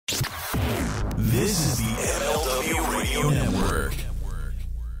Radio Network.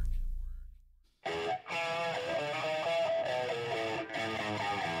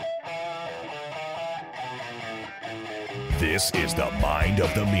 This is the Mind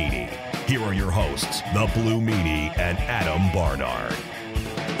of the Meanie. Here are your hosts, the Blue Meanie and Adam Barnard.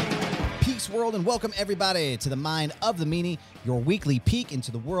 Peace world, and welcome everybody to the Mind of the Meanie, your weekly peek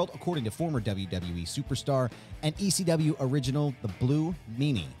into the world according to former WWE superstar and ECW original, the Blue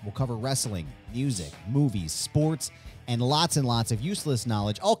Meanie. We'll cover wrestling, music, movies, sports, and lots of useless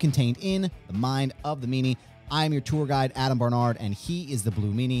knowledge, all contained in the Mind of the Meanie. I am your tour guide, Adam Barnard, and he is the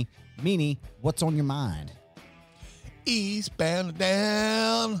Blue Meanie. Meanie, what's on your mind? Eastbound and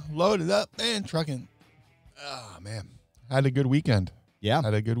down, loaded up and trucking. Oh, man. Had a good weekend. Yeah.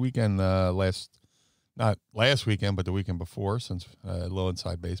 Had a good weekend not last weekend, but the weekend before, since Low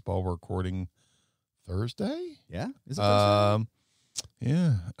Inside Baseball, we're recording Thursday. Yeah? Is it Thursday?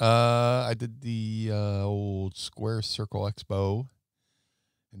 Yeah. I did the old Square Circle Expo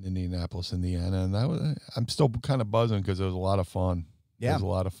in Indianapolis, Indiana, and I'm still kind of buzzing because it was a lot of fun. Yeah. It was a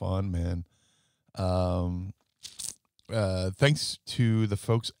lot of fun, man. Thanks to the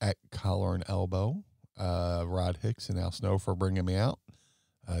folks at Collar and Elbow, Rod Hicks and Al Snow for bringing me out.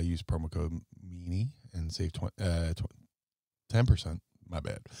 Use promo code Meanie and save 10%. My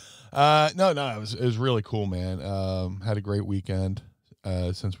bad. No, it was really cool, man. Had a great weekend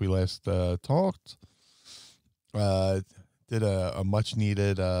since we last talked. Did a much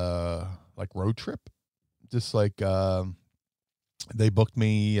needed like road trip. Just like they booked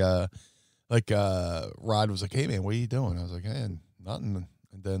me. Rod was like, "Hey man, what are you doing?" I was like, "Hey, nothing."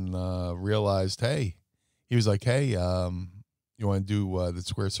 And then realized, he was like, "Hey, you want to do the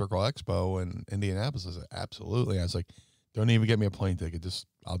Square Circle Expo in Indianapolis?" I was like, "Absolutely." I was like, "Don't even get me a plane ticket. Just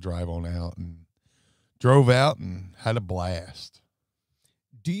I'll drive on out." And drove out and had a blast.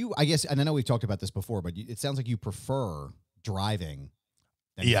 Do you, I guess, and I know we've talked about this before, but it sounds like you prefer driving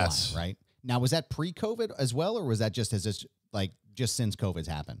than Yes. flying, right? Now, was that pre-COVID as well, or was that just since COVID's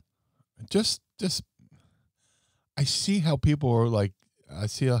happened? Just I see how people are like, I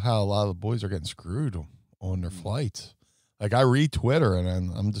see how a lot of the boys are getting screwed on their flights. Like, I read Twitter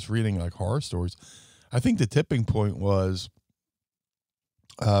and I'm just reading like horror stories. I think the tipping point was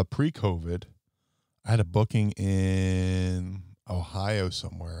pre-COVID. I had a booking in Ohio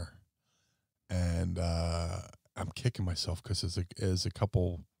somewhere, and I'm kicking myself because it's a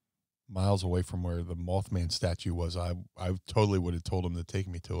couple miles away from where the Mothman statue was. I totally would have told him to take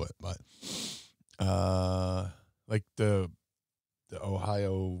me to it, but like the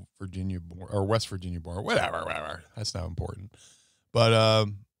Ohio, Virginia or West Virginia bar, whatever. That's not important. But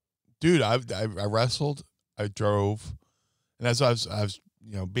dude, I wrestled, I drove, and as I was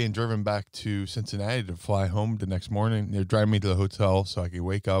being driven back to Cincinnati to fly home the next morning, they're driving me to the hotel so I could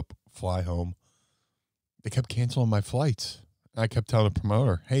wake up, fly home. They kept canceling my flights. I kept telling the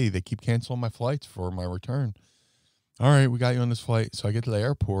promoter, "Hey, they keep canceling my flights for my return." "All right, we got you on this flight." So I get to the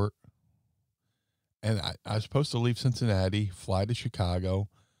airport, and I was supposed to leave Cincinnati, fly to Chicago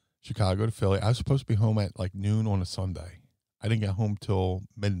to Philly. I was supposed to be home at like noon on a Sunday. I didn't get home till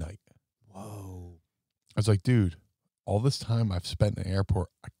midnight. Whoa. I was like, dude, all this time I've spent in the airport,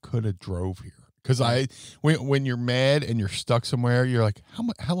 I could have drove here. Because when you're mad and you're stuck somewhere, you're like,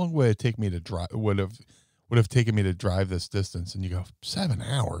 how long would it take me to drive? Would have taken me to drive this distance, and you go 7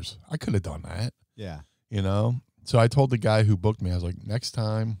 hours. I could have done that. Yeah. So I told the guy who booked me, I was like, next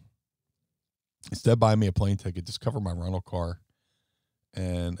time, instead of buying me a plane ticket, just cover my rental car,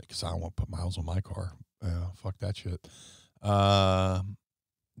 and because I don't want to put miles on my car. Fuck that shit.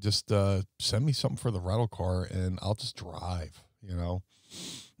 Just send me something for the rental car, and I'll just drive.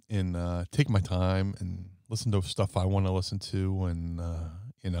 And take my time and listen to stuff I want to listen to, and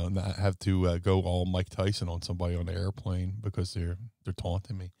not have to go all Mike Tyson on somebody on the airplane because they're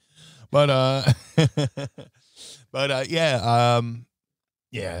taunting me. But I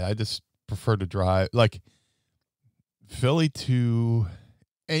just prefer to drive like Philly to,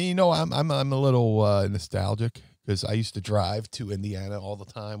 and I'm a little nostalgic because I used to drive to Indiana all the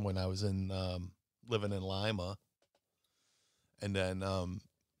time when I was in living in Lima, and then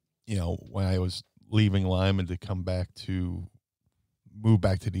when I was leaving Lima to move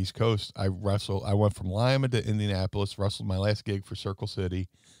back to the East Coast, I went from Lima to Indianapolis, wrestled my last gig for Circle City,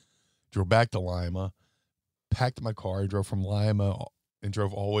 drove back to Lima, packed my car, drove from Lima, and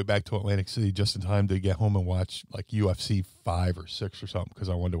drove all the way back to Atlantic City just in time to get home and watch like UFC 5 or 6 or something because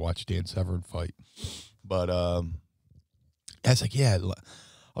I wanted to watch Dan Severn fight. But I was like, yeah,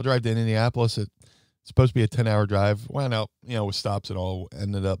 I'll drive to Indianapolis. It's supposed to be a 10-hour drive. Went out, with stops and all,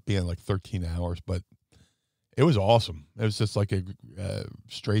 ended up being like 13 hours, but it was awesome. It was just like a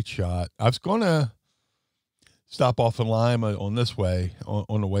straight shot. I was going to, stop off in Lima on this way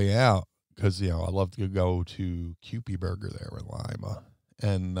on the way out because I love to go to Cupie Burger there in Lima,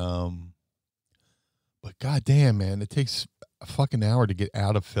 and but goddamn, man, it takes a fucking hour to get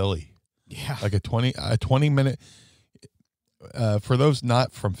out of Philly. Yeah, like a 20 minute. For those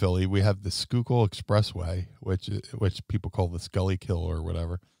not from Philly, we have the Schuylkill Expressway, which people call the Scully Kill or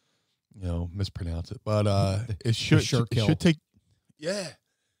whatever. Mispronounce it, but it should take. Yeah.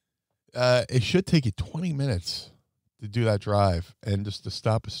 It should take you 20 minutes to do that drive, and just to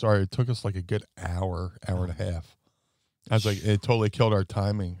stop and start, it took us like a good hour and a half. I was like, it totally killed our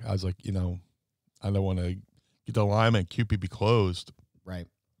timing. I was like, I don't want to get the Lima and Cupid be closed. Right.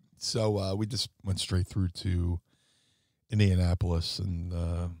 So we just went straight through to Indianapolis, and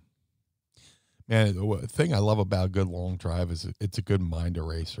man, the thing I love about a good long drive is it's a good mind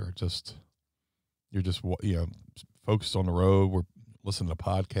eraser. You're just focused on the road. We're listening to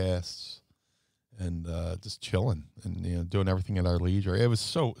podcasts and just chilling and doing everything at our leisure. It was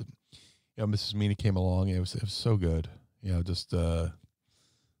so, Mrs. Meanie came along. It was so good. Just to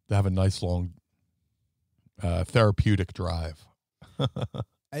have a nice long therapeutic drive.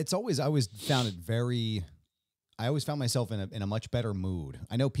 I always found it very. I always found myself in a much better mood.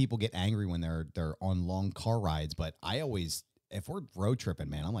 I know people get angry when they're on long car rides, but if we're road tripping,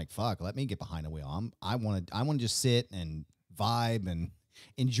 man, I'm like, fuck, let me get behind the wheel. I want to just sit and vibe and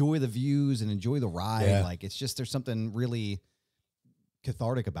enjoy the views and enjoy the ride. Yeah. Like, it's just, there's something really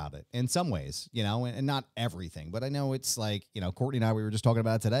cathartic about it in some ways, and not everything, but I know it's like, Courtney and I, we were just talking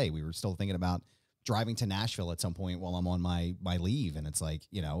about it today. We were still thinking about driving to Nashville at some point while I'm on my leave. And it's like,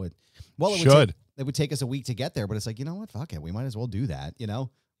 it would take us a week to get there, but it's like, you know what? Fuck it. We might as well do that.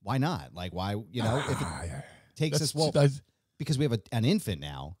 Why not? Like, why, if it takes us, because we have an infant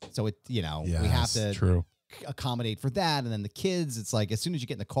now. So we have to accommodate for that. And then the kids, it's like, as soon as you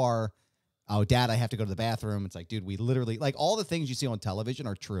get in the car, oh, Dad, I have to go to the bathroom. It's like, dude, we literally, like, all the things you see on television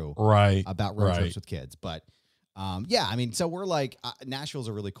are true, right? About road trips with kids. But yeah, I mean, so we're like, Nashville's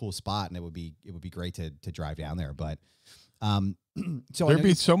a really cool spot, and it would be great to drive down there. But so there'd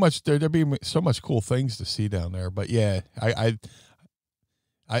be so much cool things to see down there. But yeah, I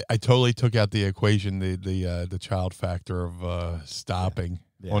totally took out the equation the child factor of stopping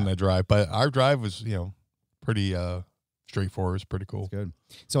on that drive. But our drive was pretty straightforward. It's pretty cool. That's good.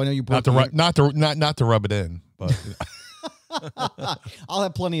 So I know you broke not to rub it in, but I'll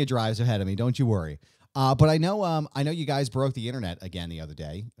have plenty of drives ahead of me. Don't you worry. But I know you guys broke the internet again the other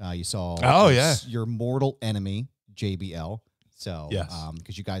day. You saw your mortal enemy JBL. So yes,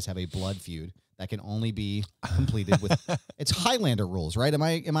 because you guys have a blood feud that can only be completed with it's Highlander rules, right? Am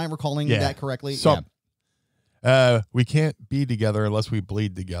I recalling that correctly? So, we can't be together unless we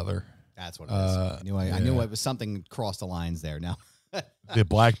bleed together. That's what it is. I knew it was something crossed the lines there. Now the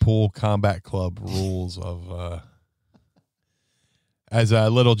Blackpool Combat Club rules of as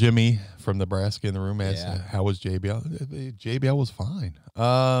little Jimmy from Nebraska in the room asked, how was JBL? JBL was fine.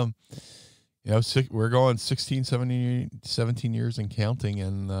 We're going 16, 17 years and counting,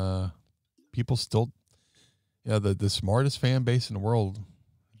 and people still, the smartest fan base in the world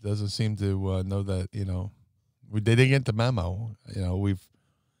doesn't seem to know that, they didn't get the memo. We've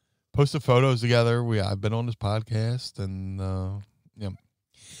posted photos together. I've been on this podcast, and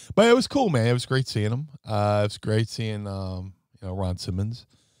but it was cool, man. It was great seeing him. It was great seeing Ron Simmons,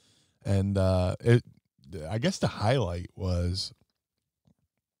 and I guess the highlight was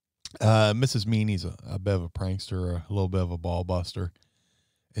Mrs. Meanie's a bit of a prankster, a little bit of a ball buster,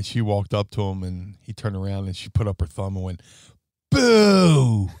 and she walked up to him, and he turned around, and she put up her thumb and went,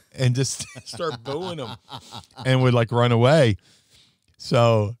 "Boo!" and just start booing him, and would like run away.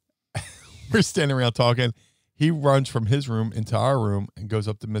 So we're standing around talking. He runs from his room into our room and goes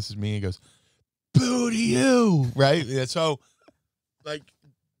up to Mrs. Meanie and goes, "Boo to you!" Right? Yeah, so, like,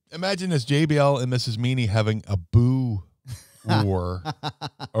 imagine this JBL and Mrs. Meanie having a boo war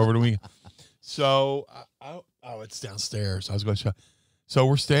over the week. So, it's downstairs. I was going to show. So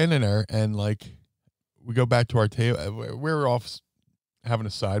we're standing there, and like, we go back to our table. We're off having a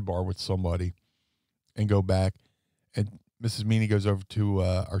sidebar with somebody, and go back, and Mrs. Meanie goes over to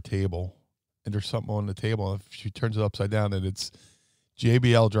our table, and there's something on the table. And she turns it upside down, and it's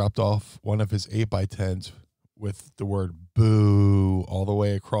JBL dropped off one of his 8x10s with the word "boo" all the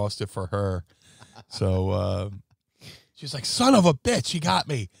way across it for her. So she's like, "Son of a bitch, he got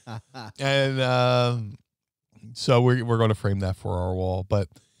me." And so we're going to frame that for our wall. But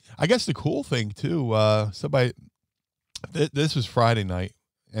I guess the cool thing too, this was Friday night,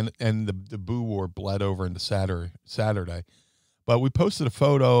 and the boo war bled over into Saturday. But we posted a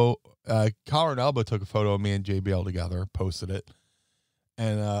photo. Collar and Elbow took a photo of me and JBL together, posted it.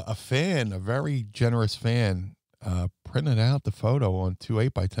 And a very generous fan, printed out the photo on 2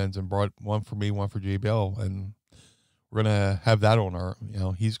 8x10s and brought one for me, one for JBL, and we're gonna have that on our.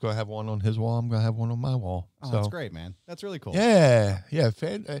 He's gonna have one on his wall. I'm gonna have one on my wall. Oh, so that's great, man. That's really cool. yeah.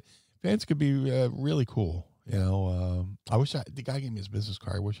 Fans could be really cool. I wish the guy gave me his business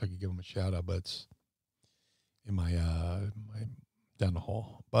card. I wish I could give him a shout out, but it's in my down the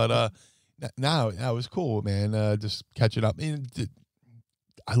hall. But now it was cool, man. Just catching up.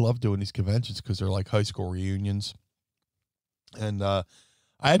 I love doing these conventions because they're like high school reunions. And I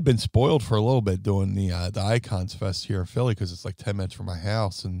had been spoiled for a little bit doing the Icons Fest here in Philly because it's like 10 minutes from my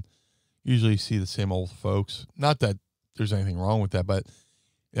house, and usually you see the same old folks. Not that there's anything wrong with that, but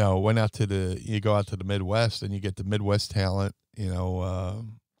you go out to the Midwest and you get the Midwest talent,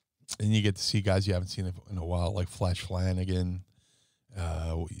 and you get to see guys you haven't seen in a while, like Flash Flanagan.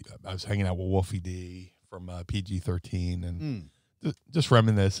 I was hanging out with Wolfie D from PG-13 and just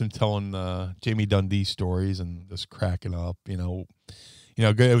reminiscing, telling Jamie Dundee stories and just cracking up. Good.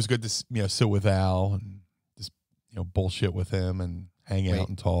 It was good to sit with Al and just bullshit with him and hang out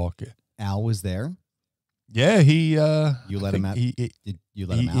and talk. Al was there. Yeah, You let him out. Did you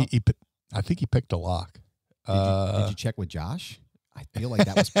let him out? I think he picked a lock. Did you check with Josh? I feel like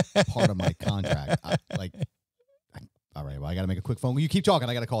that was part of my contract. All right, well, I got to make a quick phone. You keep talking.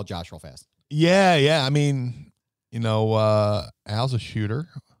 I got to call Josh real fast. Yeah. I mean, Al's a shooter,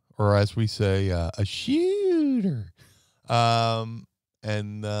 or as we say, a shooter.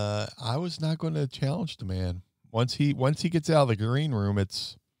 And I was not going to challenge the man. Once he gets out of the green room,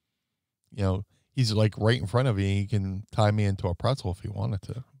 it's, he's like right in front of me. He can tie me into a pretzel if he wanted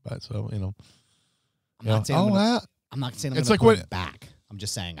to. But so, I'm not saying I'm going to put him back. I'm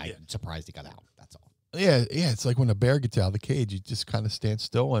just saying I'm surprised he got out. That's all. Yeah. It's like when a bear gets out of the cage, you just kind of stand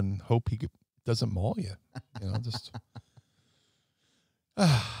still and hope he doesn't maul you. Just.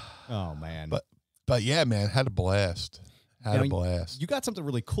 Oh man. But yeah, man, had a blast. Had a blast. You got something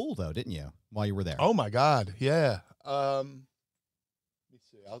really cool though, didn't you? While you were there. Oh my God, yeah. Let me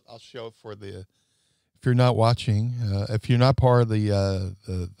see. I'll show it for the. If you're not watching, if you're not part of the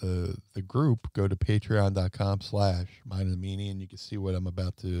group, go to patreon.com/mindofthemeanie and you can see what I'm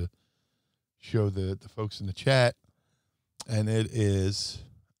about to show the folks in the chat. And it is,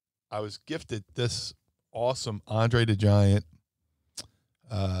 I was gifted this awesome Andre the Giant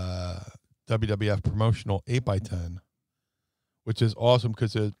WWF promotional 8x10, which is awesome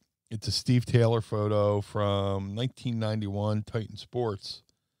because it's a Steve Taylor photo from 1991 Titan Sports.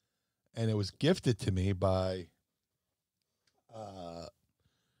 And it was gifted to me by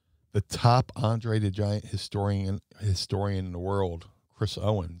the top Andre the Giant historian in the world, Chris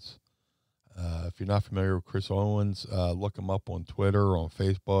Owens. If you're not familiar with Chris Owens, look him up on Twitter, on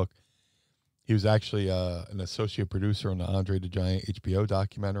Facebook. He was actually an associate producer on the Andre the Giant HBO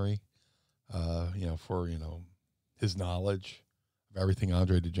documentary, for his knowledge of everything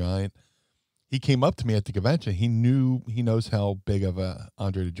Andre the Giant. He came up to me at the convention. He knows how big of a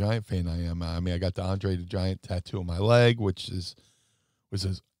Andre the Giant fan I am. I mean, I got the Andre the Giant tattoo on my leg, which was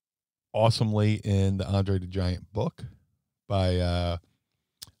as awesomely in the Andre the Giant book by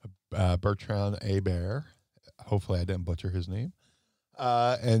Bertrand Hebert. Hopefully I didn't butcher his name.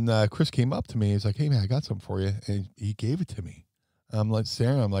 And Chris came up to me. He's like, "Hey man, I got something for you," and he gave it to me. I'm like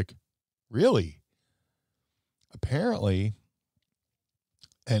staring. I'm like, "Really?" Apparently,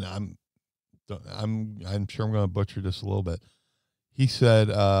 and I'm sure I'm going to butcher this a little bit. He said,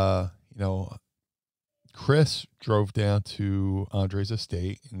 Chris drove down to Andre's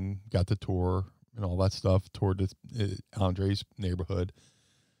estate and got the tour and all that stuff, toured Andre's neighborhood.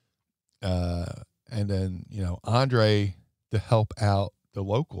 And then, Andre, to help out the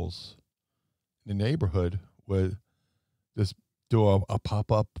locals in the neighborhood, would just do a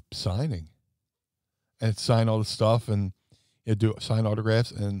pop-up signing and sign all the stuff and sign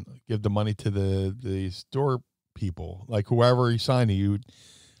autographs and give the money to the store people, like whoever he signed, he would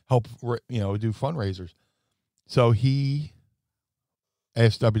help, do fundraisers. So he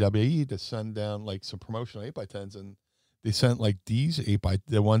asked WWE to send down like some promotional 8x10s, and they sent like these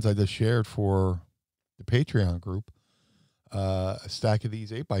the ones I just shared for the Patreon group, a stack of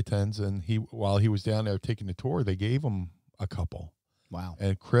these 8x10s, and while he was down there taking the tour, they gave him a couple. Wow.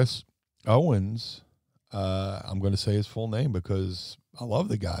 And Chris Owens, I'm going to say his full name because I love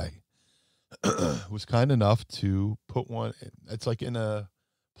the guy, was kind enough to put one. It's like in a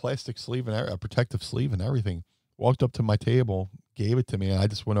plastic sleeve and a protective sleeve and everything. Walked up to my table, gave it to me, and I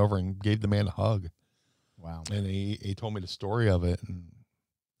just went over and gave the man a hug. Wow. And he told me the story of it, and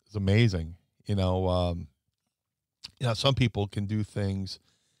it's amazing. Some people can do things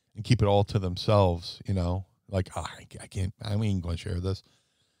and keep it all to themselves, like, I ain't going to share this.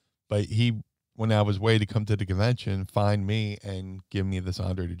 But he went out of his way to come to the convention, find me, and give me this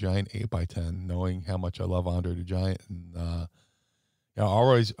Andre the Giant 8x10, knowing how much I love Andre the Giant. And you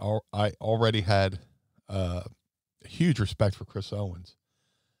know, I already had huge respect for Chris Owens,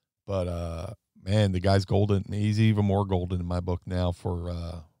 but man, the guy's golden. He's even more golden in my book now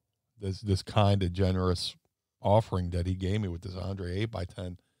for this kind of generous offering that he gave me with this Andre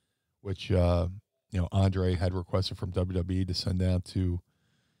 8x10, which you know, Andre had requested from WWE to send down to,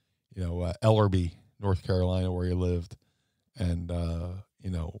 you know, Ellerby, North Carolina, where he lived, and you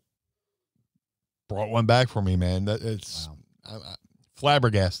know, brought one back for me, man. That it's wow. I'm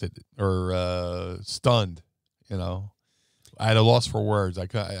flabbergasted or stunned. You know, I had a loss for words. I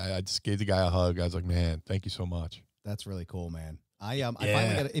just gave the guy a hug. I was like, man, thank you so much. That's really cool, man. I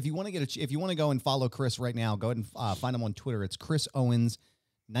finally got. If you want to go and follow Chris right now, go ahead and find him on Twitter. It's Chris Owens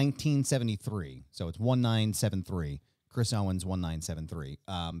 1973. So it's 1973. Chris Owens 1973.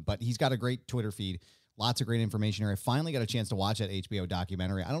 But he's got a great Twitter feed. Lots of great information here. I finally got a chance to watch that HBO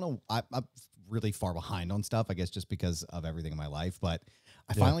documentary. I don't know. I'm really far behind on stuff, I guess, just because of everything in my life. But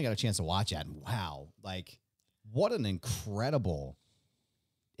I finally got a chance to watch that. And wow, like, what an incredible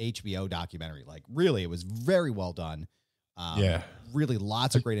HBO documentary. Like, really, it was very well done. Really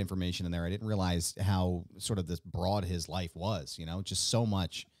lots of great information in there. I didn't realize how sort of this broad his life was, you know, just so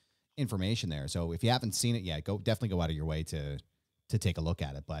much information there. So if you haven't seen it yet, definitely go out of your way to take a look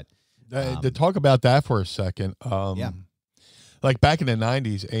at it. But to talk about that for a second, like back in the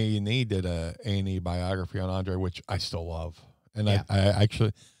 90s, A&E did a A&E biography on Andre, which I still love. And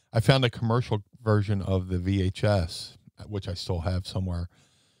I found a commercial version of the VHS, which I still have somewhere.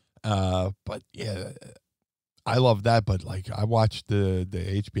 But yeah, I love that. But like, I watched the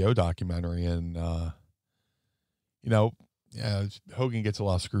HBO documentary, and you know, Hogan gets a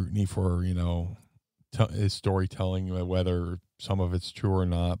lot of scrutiny for, you know, his storytelling, whether some of it's true or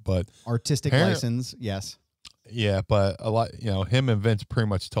not. But artistic license, yes. Yeah, but a lot, you know, him and Vince pretty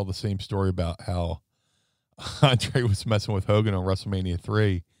much tell the same story about how Andre was messing with Hogan on WrestleMania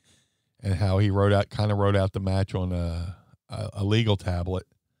 3, and how he wrote out the match on a legal tablet.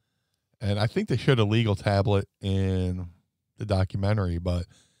 And I think they showed a legal tablet in the documentary, but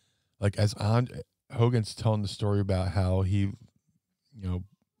like, as Hogan's telling the story about how he, you know,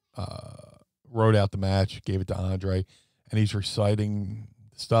 wrote out the match, gave it to Andre, and he's reciting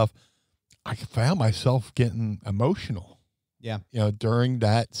stuff, I found myself getting emotional. Yeah. You know, during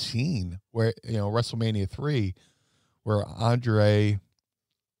that scene where, you know, WrestleMania 3, where Andre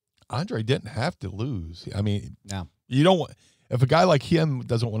didn't have to lose. I mean, no. You don't want, if a guy like him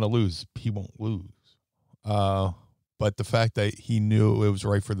doesn't want to lose, he won't lose. But the fact that he knew it was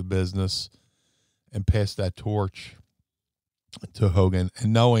right for the business and passed that torch to Hogan,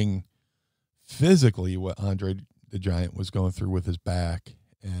 and knowing physically what Andre the Giant was going through with his back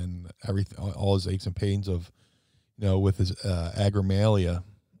and everything, all his aches and pains of, you know, with his agromelia,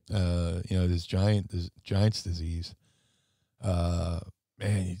 you know, this Giant's disease.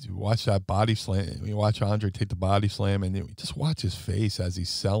 Man, you watch that body slam. You watch Andre take the body slam, and you just watch his face as he's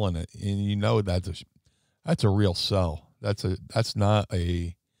selling it, and you know that's a real sell. That's not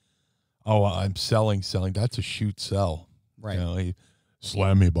a, oh, I'm selling. That's a shoot sell. Right. You know, he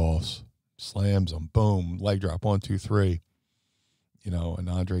slam me, boss. Slams him. Boom. Leg drop. 1, 2, 3. You know, and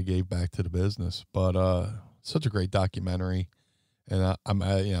Andre gave back to the business. But such a great documentary. And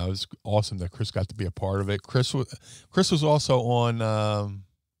you know, it was awesome that Chris got to be a part of it. Chris was also on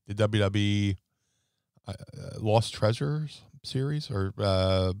the WWE Lost Treasures series, or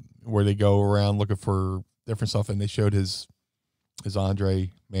where they go around looking for different stuff, and they showed his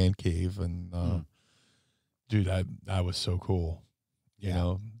Andre man cave, and dude, that was so cool. You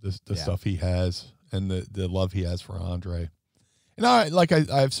know, the stuff he has, and the love he has for Andre. And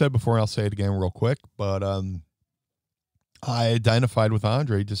I've said before, and I'll say it again real quick, but I identified with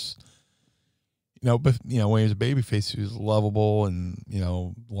Andre, just, you know, but, you know, when he was a babyface, he was lovable and, you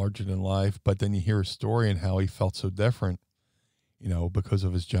know, larger than life. But then you hear his story and how he felt so different, you know, because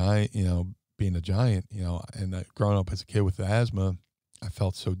of his giant, you know, being a giant, you know, and growing up as a kid with asthma, I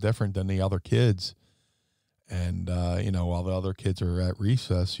felt so different than the other kids. And, you know, while the other kids are at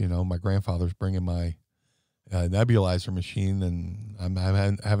recess, you know, my grandfather's bringing my nebulizer machine, and I'm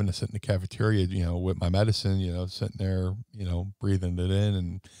having to sit in the cafeteria, you know, with my medicine, you know, sitting there, you know, breathing it in,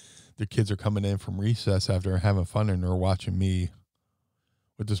 and the kids are coming in from recess after having fun, and they're watching me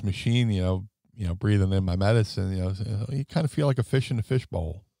with this machine, you know, breathing in my medicine. You know, you kind of feel like a fish in a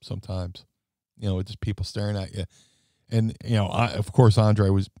fishbowl sometimes, you know, with just people staring at you. And, you know, of course, Andre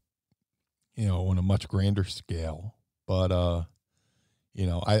was, you know, on a much grander scale, but, you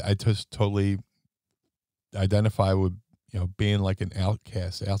know, I just totally identify with, you know, being like an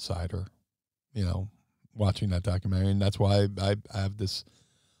outcast, outsider, watching that documentary, and that's why I have this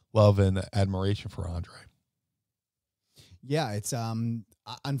love and admiration for Andre. Yeah, it's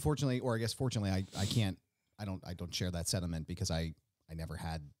unfortunately, or I guess fortunately, I don't share that sentiment because I never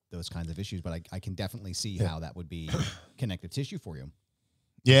had those kinds of issues, but I can definitely see how that would be connective tissue for you.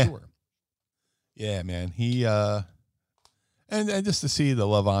 Yeah. Sure. Yeah, man. He and just to see the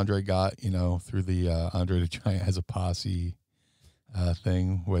love Andre got, through the Andre the Giant as a posse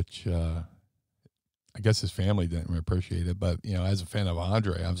thing, which I guess his family didn't really appreciate it, but as a fan of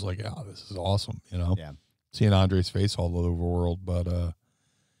Andre, I was like, oh, this is awesome, Yeah. Seeing Andre's face all over the world. But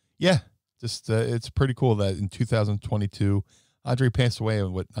yeah, just it's pretty cool that in 2022 Andre passed away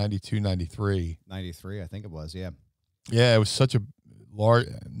in 92, 93. 93, I think it was, yeah. Yeah, it was such a large,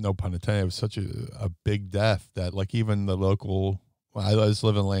 no pun intended, it was such a big death that like even the local, I was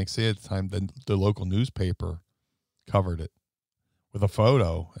living in Lansing at the time, the local newspaper covered it with a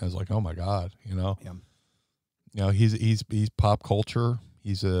photo. I was like, oh my God, Yeah. He's pop culture.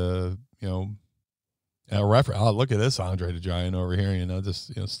 He's a reference. Oh, look at this Andre the Giant over here,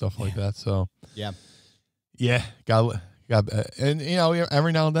 just stuff like that. So yeah, got and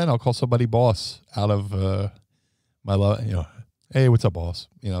every now and then I'll call somebody boss out of my love, hey, what's up, boss?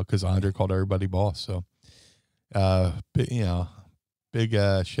 Because Andre called everybody boss. So big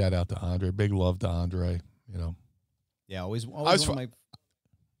shout out to Andre, big love to Andre. Yeah, always one of my.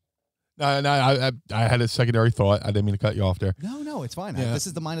 No, I had a secondary thought. I didn't mean to cut you off there. No, it's fine. Yeah. This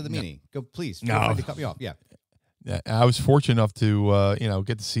is the mind of the meanie. Go, please. Feel No. free to cut me off. Yeah. Yeah, I was fortunate enough to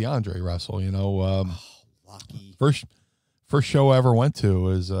get to see Andre wrestle. Lucky. First show I ever went to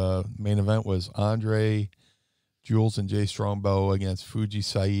was main event was Andre, Jules, and Jay Strongbow against Fuji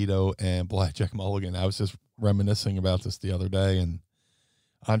Saito and Blackjack Mulligan. I was just reminiscing about this the other day, and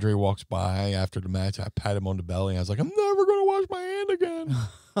Andre walks by after the match. I pat him on the belly. And I was like, I'm never going to wash my hand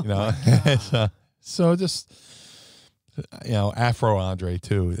again. So just, Afro Andre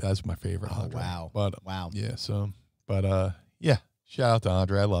too. That's my favorite. Oh, Andre. wow. But Wow. yeah. So, but yeah, shout out to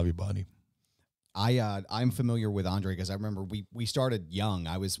Andre. I love you, buddy. I'm familiar with Andre because I remember we started young.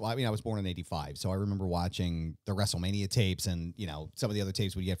 I was born in '85, so I remember watching the WrestleMania tapes and some of the other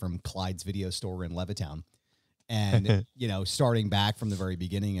tapes we get from Clyde's video store in Levittown, and starting back from the very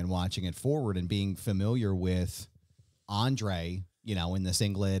beginning and watching it forward and being familiar with Andre, in the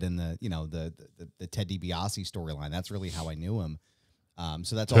singlet and the Ted DiBiase storyline. That's really how I knew him.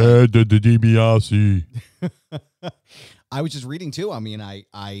 So that's all. Ted DiBiase. I was just reading too. I mean,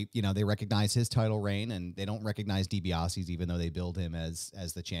 they recognize his title reign and they don't recognize DiBiase's, even though they build him as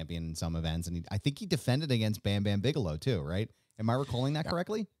the champion in some events. And I think he defended against Bam Bam Bigelow too, right? Am I recalling that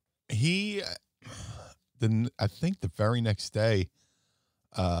correctly? I think the very next day,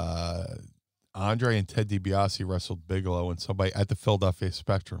 Andre and Ted DiBiase wrestled Bigelow and somebody at the Philadelphia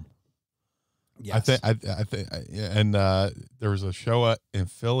Spectrum. Yes. I think, and there was a show in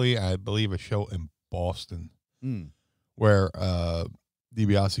Philly, I believe a show in Boston, where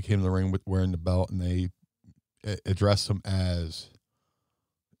DiBiase came to the ring wearing the belt, and they addressed him as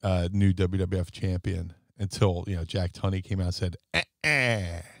new WWF champion until Jack Tunney came out and said,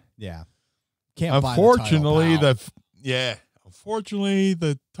 Yeah. Can't unfortunately, unfortunately,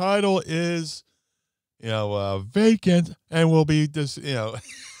 the title is, vacant and will be just,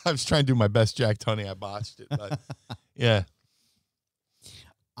 I was trying to do my best Jack Tunney. I botched it, but yeah.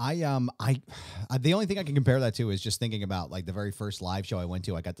 The only thing I can compare that to is just thinking about like the very first live show I went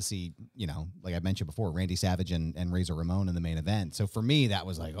to. I got to see, like I mentioned before, Randy Savage and Razor Ramon in the main event. So for me, that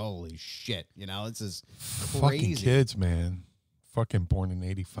was like, holy shit, this is crazy. Fucking kids, man. Fucking born in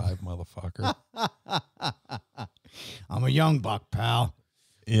 '85, motherfucker. I'm a young buck, pal.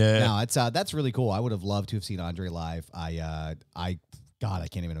 Yeah. No, that's really cool. I would have loved to have seen Andre live. God, I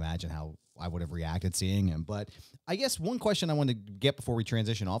can't even imagine how I would have reacted seeing him. But I guess one question I want to get before we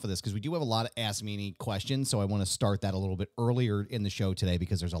transition off of this, because we do have a lot of Ask Meanie questions, so I want to start that a little bit earlier in the show today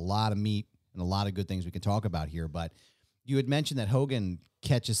because there's a lot of meat and a lot of good things we can talk about here. But you had mentioned that Hogan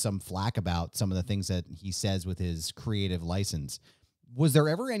catches some flack about some of the things that he says with his creative license. Was there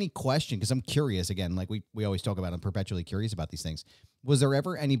ever any question, because I'm curious, again, like we always talk about, I'm perpetually curious about these things. Was there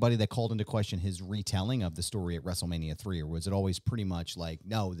ever anybody that called into question his retelling of the story at WrestleMania 3, or was it always pretty much like,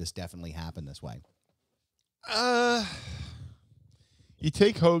 no, this definitely happened this way? You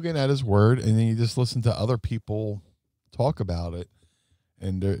take Hogan at his word, and then you just listen to other people talk about it,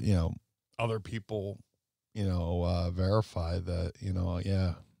 and other people, verify that,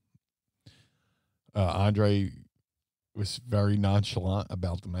 Andre was very nonchalant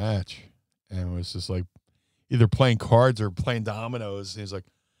about the match, and it was just like either playing cards or playing dominoes. He's like,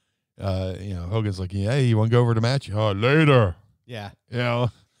 Hogan's like, yeah, you want to go over the match? Oh, later. Yeah.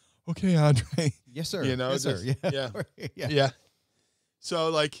 okay, Andre. Yes, sir. You know, yes, sir. just- Yeah. yeah. Yeah. So,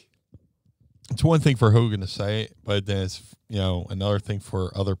 like, it's one thing for Hogan to say it, but then it's, another thing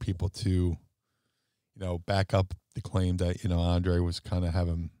for other people to, back up the claim that, Andre was kind of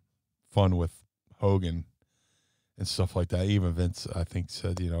having fun with Hogan and stuff like that. Even Vince, I think,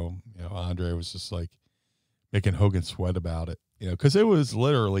 said, Andre was just like making Hogan sweat about it, because it was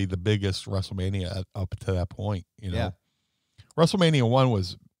literally the biggest WrestleMania up to that point, Yeah. WrestleMania 1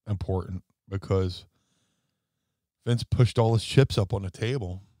 was important because Vince pushed all his chips up on the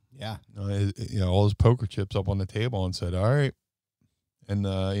table. Yeah. All his poker chips up on the table and said, all right. And,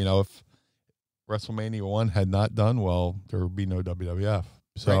 if WrestleMania 1 had not done well, there would be no WWF.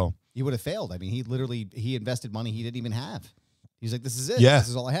 So Right. He would have failed. I mean, he invested money he didn't even have. He's like, this is it. Yeah. This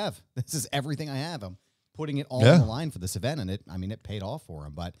is all I have. This is everything I have. I'm putting it all on the line for this event. And it paid off for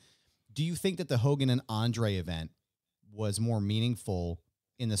him. But do you think that the Hogan and Andre event was more meaningful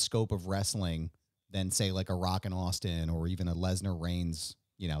in the scope of wrestling than, say, like a Rock and Austin or even a Lesnar Reigns,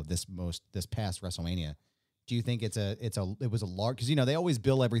 this past WrestleMania? Do you think it was a large, because they always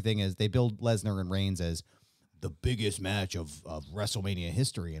bill everything as, they build Lesnar and Reigns as the biggest match of WrestleMania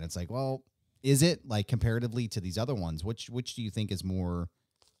history, and it's like, well, is it, like, comparatively to these other ones? Which do you think is more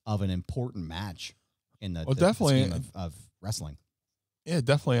of an important match in the definitely scheme of wrestling? Yeah,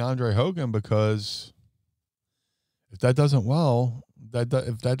 definitely Andre Hogan, because if that doesn't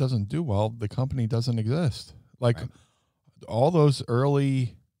do well, the company doesn't exist. Like, Right. all those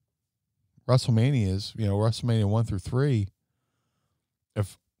early WrestleManias, WrestleMania 1 through 3,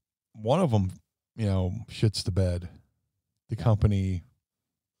 if one of them, shits the bed, the company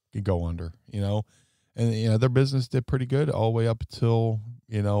could go under, and, their business did pretty good all the way up until,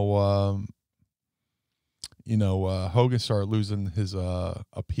 Hogan started losing his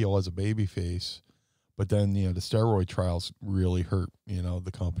appeal as a babyface. But then, the steroid trials really hurt,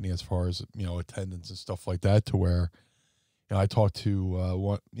 the company as far as, attendance and stuff like that, to where, I talked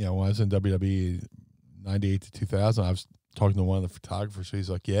to, when I was in WWE 98 to 2000, I was talking to one of the photographers. He's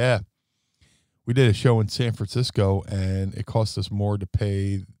like, yeah, we did a show in San Francisco and it cost us more to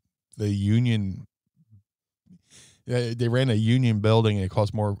pay the union. They ran a union building and it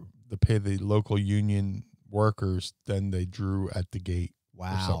cost more to pay the local union workers than they drew at the gate.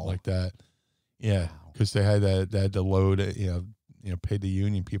 Wow. Or something like that. Yeah. Because they had to load it, pay the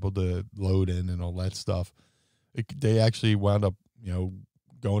union people to load in and all that stuff. They actually wound up,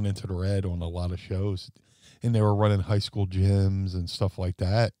 going into the red on a lot of shows, and they were running high school gyms and stuff like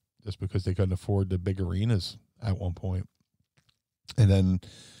that just because they couldn't afford the big arenas at one point. And then,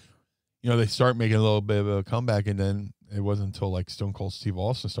 they start making a little bit of a comeback, and then it wasn't until like Stone Cold Steve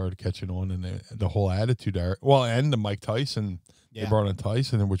Austin started catching on, and the whole attitude there. Well, and the Mike Tyson, they brought in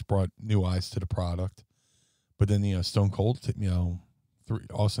Tyson, which brought new eyes to the product. But then, Stone Cold,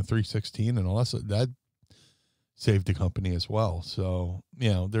 Austin 316 and all that saved the company as well. So,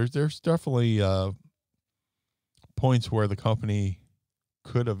 there's definitely points where the company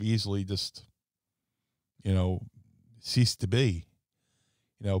could have easily just, ceased to be,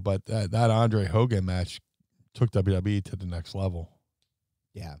 but that Andre Hogan match took WWE to the next level.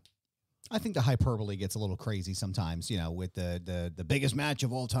 Yeah. I think the hyperbole gets a little crazy sometimes, with the biggest match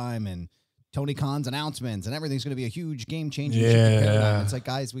of all time and Tony Khan's announcements and everything's going to be a huge game-changing paradigm. It's like,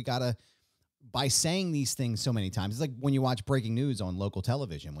 guys, we got to, by saying these things so many times, it's like when you watch breaking news on local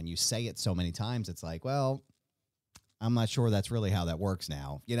television, when you say it so many times, it's like, well, I'm not sure that's really how that works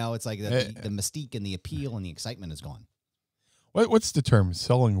now. It's like the mystique and the appeal and the excitement is gone. What's the term?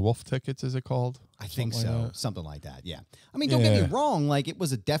 Selling wolf tickets, is it called? I think Something so. like that? Something like that. Yeah. I mean, don't get me wrong. Like, it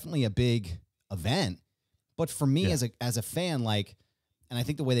was definitely a big event, but for me as a fan, like, and I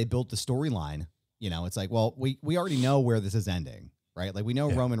think the way they built the storyline, it's like, well, we already know where this is ending, right? Like, we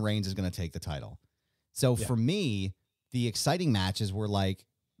know Roman Reigns is going to take the title. So for me, the exciting matches were like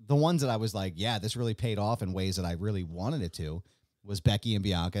the ones that I was like, yeah, this really paid off in ways that I really wanted it to, was Becky and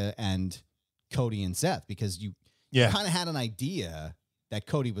Bianca and Cody and Seth, because you kind of had an idea that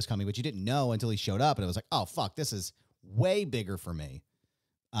Cody was coming, but you didn't know until he showed up, and it was like, oh, fuck, this is way bigger for me.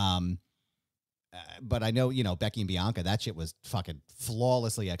 But I know, Becky and Bianca, that shit was fucking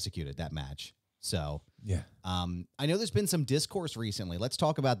flawlessly executed, that match. So, I know there's been some discourse recently. Let's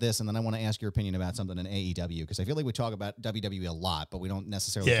talk about this, and then I want to ask your opinion about something in AEW, because I feel like we talk about WWE a lot, but we don't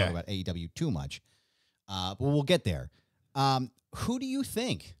necessarily talk about AEW too much. But we'll get there. Who do you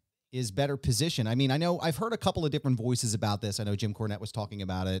think is better positioned? I mean, I know I've heard a couple of different voices about this. I know Jim Cornette was talking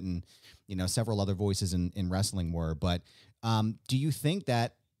about it, and, several other voices in wrestling were. But do you think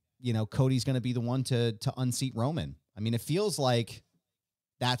that, Cody's going to be the one to unseat Roman? I mean, it feels like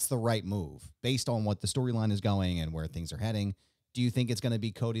that's the right move based on what the storyline is going and where things are heading. do you think it's going to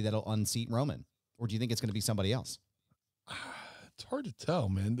be Cody that'll unseat Roman, or do you think it's going to be somebody else? It's hard to tell,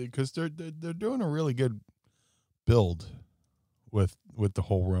 man, because they're doing a really good build with the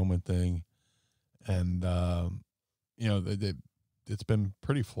whole Roman thing, and you know, it's been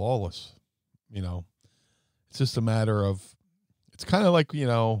pretty flawless. You know, it's just a matter of, it's kind of like, you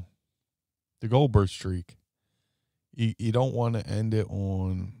know, the Goldberg streak. You don't want to end it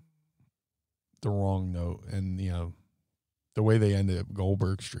on the wrong note, and you know, the way they ended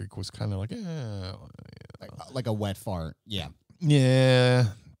Goldberg streak was kind of like, like a wet fart. Yeah. Yeah.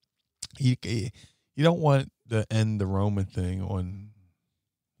 You don't want to end the Roman thing on,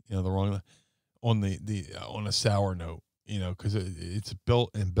 you know, the wrong, on the on a sour note, you know, because it's built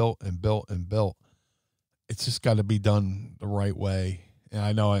and built and built and built. It's just got to be done the right way. And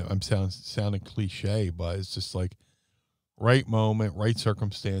I know I'm sounding cliche, but it's just like right moment, right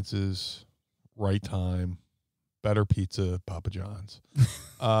circumstances, right time, better pizza, Papa John's.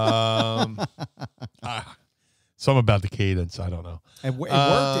 Something about the cadence, I don't know. It worked.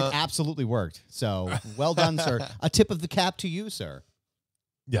 It absolutely worked. So well done, sir. A tip of the cap to you, sir.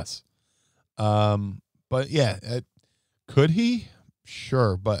 Yes. But yeah, could he?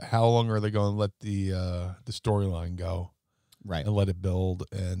 Sure. But how long are they going to let the storyline go? Right. And let it build,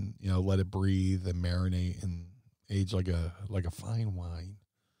 and, you know, let it breathe and marinate and age like a fine wine,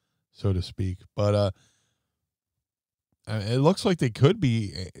 so to speak. But it looks like they could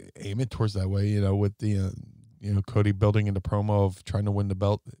be aiming towards that way, you know, with the you know, Cody building in the promo of trying to win the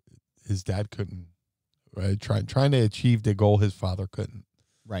belt. His dad couldn't, right? Trying to achieve the goal his father couldn't.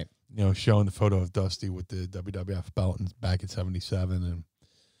 Right. You know, showing the photo of Dusty with the WWF belt back in '77, and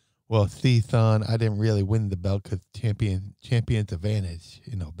well, Thethon, I didn't really win the belt because champion's advantage,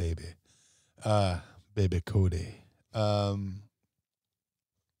 you know, baby, baby Cody.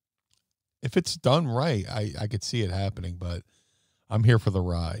 If it's done right, I could see it happening, but I'm here for the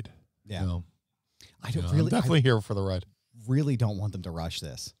ride. Yeah. You know? I'm definitely here for the ride. Really don't want them to rush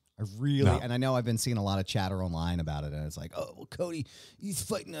this. And I know I've been seeing a lot of chatter online about it, and it's like, oh, well, Cody, he's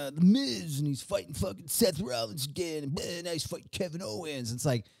fighting The Miz, and he's fighting fucking Seth Rollins again, and now he's fighting Kevin Owens. It's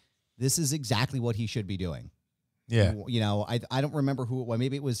like, this is exactly what he should be doing. Yeah. You know, I don't remember who it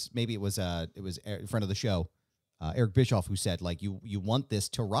was. Maybe it was a friend of the show, Eric Bischoff, who said, like, you want this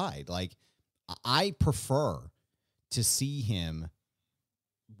to ride. Like, I prefer to see him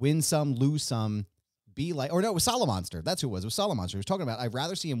win some, lose some, be like, or no, it was Salamonster. That's who it was. It was Salamonster. He was talking about, I'd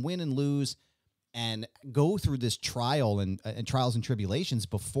rather see him win and lose and go through this trial and trials and tribulations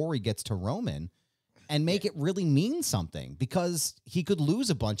before he gets to Roman and make it really mean something, because he could lose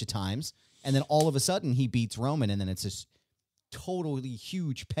a bunch of times and then all of a sudden he beats Roman and then it's this totally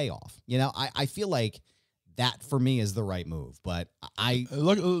huge payoff. You know, I feel like that for me is the right move, but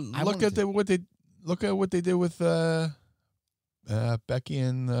look at what they did with Becky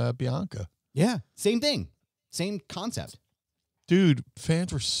and Bianca. Yeah, same thing, same concept. Dude,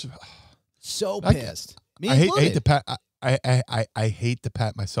 fans were so pissed. I hate to pat. I hate to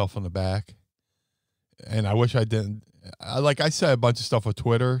pat myself on the back, and I wish I didn't. I said a bunch of stuff on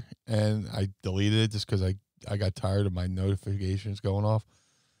Twitter, and I deleted it just because I got tired of my notifications going off.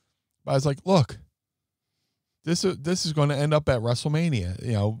 But I was like, look, this is going to end up at WrestleMania.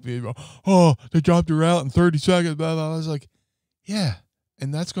 You know, oh, they dropped her out in 30 seconds. Blah, blah. I was like, yeah,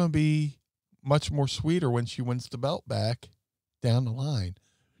 and that's going to be much more sweeter when she wins the belt back down the line.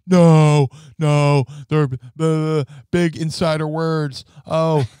 No, they're big insider words.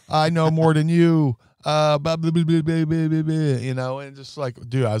 Oh, I know more than you. Blah, blah, blah, blah, blah, blah, blah, you know, and just like,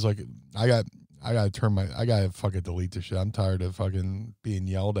 dude, I was like, I gotta fucking delete this shit. I'm tired of fucking being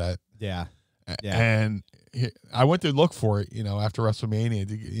yelled at. Yeah. And I went to look for it, you know, after WrestleMania,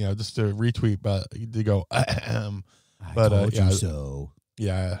 you know, just to retweet, but to go, but told you so.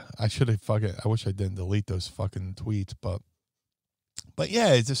 Yeah, I should have I wish I didn't delete those fucking tweets, but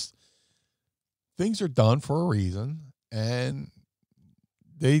yeah, it's just, things are done for a reason, and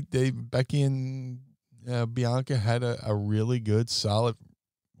they Becky and Bianca had a really good, solid,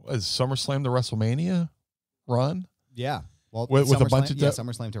 SummerSlam to WrestleMania run. Yeah. Well, with a bunch of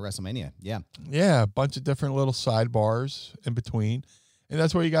SummerSlam to WrestleMania. Yeah. Yeah, a bunch of different little sidebars in between. And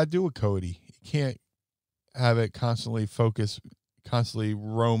that's what you got to do with Cody. You can't have it constantly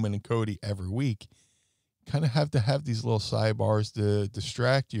Roman and Cody every week. You kind of have to have these little sidebars to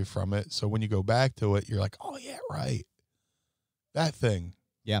distract you from it. So when you go back to it, you're like, oh, yeah, right. That thing.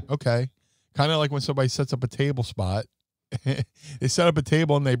 Yeah. Okay. Kind of like when somebody sets up a table spot. They set up a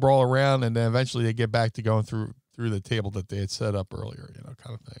table and they brawl around, and then eventually they get back to going through the table that they had set up earlier, you know,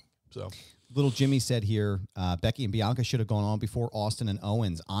 kind of thing. So little Jimmy said here, Becky and Bianca should have gone on before Austin and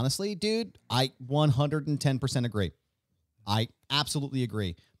Owens. Honestly, dude, I 110% agree. I absolutely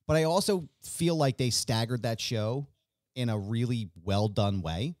agree. But I also feel like they staggered that show in a really well done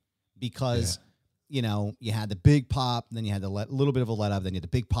way because, you know, you had the big pop, then you had the little bit of a let up, then you had the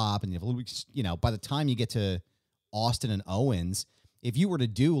big pop, and you have a little, you know, by the time you get to Austin and Owens, if you were to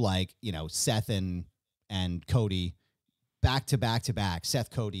do like, you know, Seth and Cody back to back to back, Seth,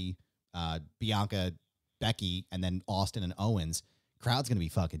 Cody, Bianca, Becky, and then Austin and Owens, crowd's going to be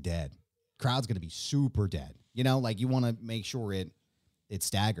fucking dead. Crowd's going to be super dead. You know, like you want to make sure it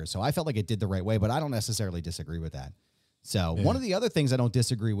staggers. So I felt like it did the right way, but I don't necessarily disagree with that. So one of the other things I don't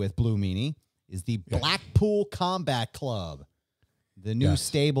disagree with, Blue Meanie, is the Blackpool Combat Club, the new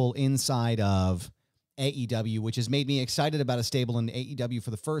stable inside of AEW, which has made me excited about a stable in AEW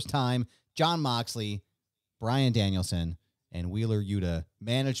for the first time. Jon Moxley, Bryan Danielson, and Wheeler Yuta,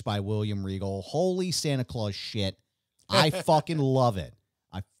 managed by William Regal. Holy Santa Claus shit. I fucking love it.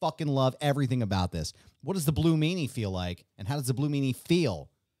 I fucking love everything about this. What does the Blue Meanie feel like, and how does the Blue Meanie feel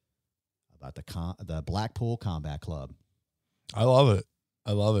about the Blackpool Combat Club? I love it.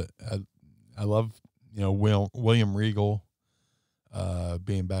 I love it. I love, you know, William Regal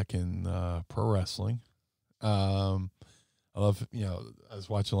being back in pro wrestling. I love, you know, I was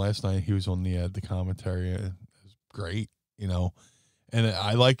watching last night. He was on the commentary. It was great, you know. And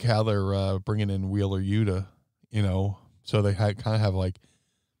I like how they're bringing in Wheeler Yuta, you know, so they kind of have like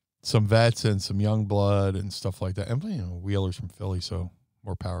some vets and some young blood and stuff like that. And, you know, Wheeler's from Philly, so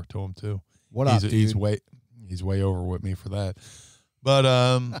more power to him too. What up, dude? He's way over with me for that. But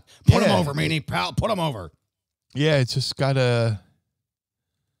put him over, Meanie, pal. Put him over. Yeah, it's just gotta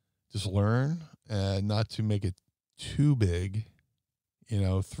just learn not to make it too big. You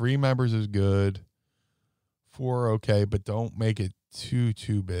know, 3 members is good, 4 okay, but don't make it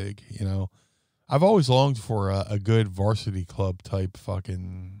too big. You know, I've always longed for a good varsity club type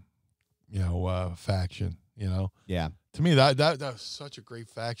fucking, you know, faction. You know, yeah. To me, that was such a great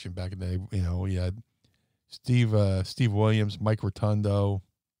faction back in the day. You know, we had Steve Williams, Mike Rotundo,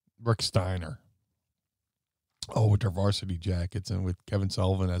 Rick Steiner. Oh, with their varsity jackets and with Kevin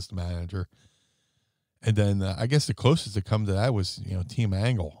Sullivan as the manager. And then I guess the closest to come to that was, you know, Team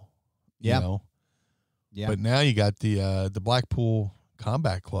Angle. Yeah. You know? Yeah. But now you got the Blackpool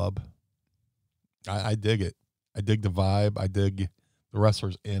Combat Club. I dig it. I dig the vibe. I dig the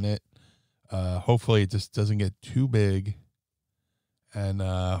wrestlers in it. Hopefully it just doesn't get too big. And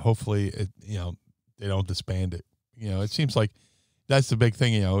hopefully it, you know, they don't disband it. You know, it seems like that's the big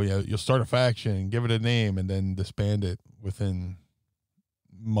thing. You know, you'll start a faction, give it a name, and then disband it within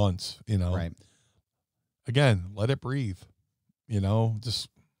months. You know, right? Again, let it breathe. You know, just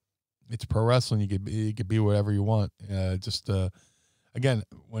it's pro wrestling. You could be whatever you want. Again,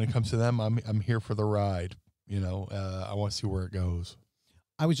 when it comes to them, I'm here for the ride. You know, I want to see where it goes.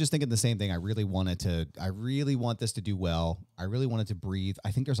 I was just thinking the same thing. I really want this to do well. I really want it to breathe. I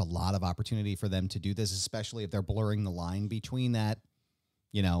think there's a lot of opportunity for them to do this, especially if they're blurring the line between that,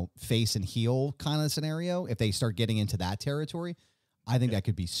 you know, face and heel kind of scenario. If they start getting into that territory, I think that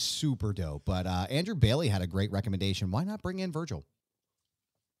could be super dope. But Andrew Bailey had a great recommendation. Why not bring in Virgil?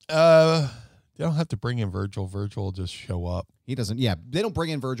 They don't have to bring in Virgil. Virgil will just show up. He doesn't. Yeah, they don't bring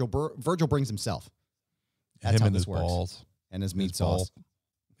in Virgil. Virgil brings himself. That's him how and this his works. balls. And his meat sauce.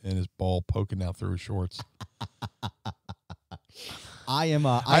 And his ball poking out through his shorts. I am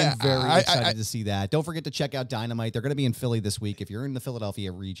very excited to see that. Don't forget to check out Dynamite. They're going to be in Philly this week. If you're in the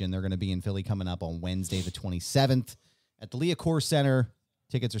Philadelphia region, they're going to be in Philly coming up on Wednesday, the 27th at the Liacouras Center.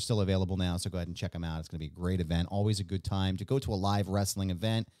 Tickets are still available now, so go ahead and check them out. It's going to be a great event. Always a good time to go to a live wrestling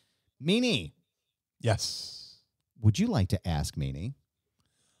event. Meanie. Yes. Would you like to ask Meanie?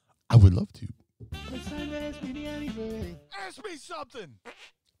 I would love to. It's time to ask Meanie anything. Ask me something.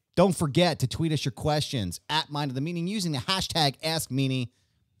 Don't forget to tweet us your questions at Mind of the Meaning using the hashtag AskMeanie,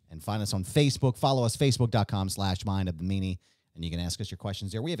 and find us on Facebook. Follow us, facebook.com/Mind of the Meanie, and you can ask us your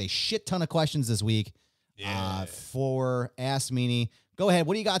questions there. We have a shit ton of questions this week for Ask Meanie. Go ahead.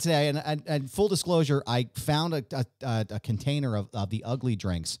 What do you got today? And full disclosure, I found a container of the ugly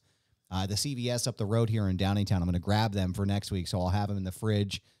drinks, the CVS up the road here in Downingtown. I'm going to grab them for next week, so I'll have them in the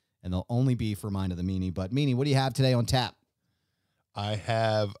fridge, and they'll only be for Mind of the Meanie. But Meanie, what do you have today on tap? I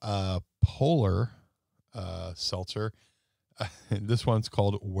have a Polar seltzer. This one's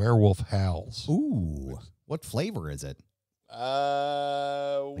called Werewolf Howls. Ooh, what flavor is it?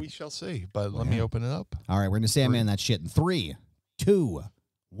 We shall see, but let me open it up. All right, we're going to Sandman that shit in 3, 2,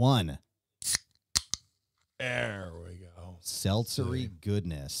 1. There we go. Seltzery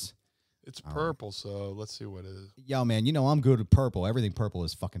goodness. It's purple, so let's see what it is. Yo, man, you know I'm good with purple. Everything purple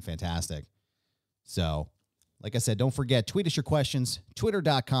is fucking fantastic. So, like I said, don't forget, tweet us your questions,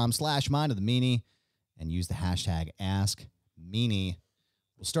 twitter.com/Mind of the Meanie. and use the hashtag AskMeanie.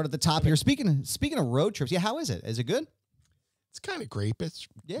 We'll start at the top here. Speaking of road trips, yeah, how is it? Is it good? It's kind of grape. It's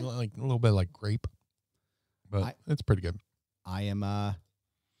Yeah. like a little bit like grape, but it's pretty good. I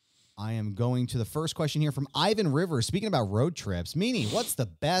am going to the first question here from Ivan Rivers. Speaking about road trips, Meanie, what's the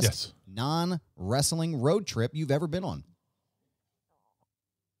best non-wrestling road trip you've ever been on?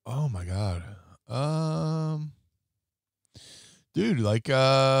 Oh my God. Dude, like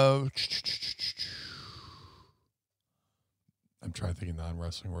I'm trying to think of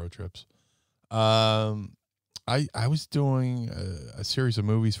non-wrestling road trips. I was doing a series of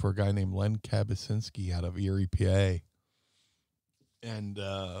movies for a guy named Len Kabasinski out of Erie, PA. And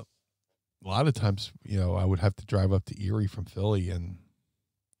a lot of times, I would have to drive up to Erie from Philly and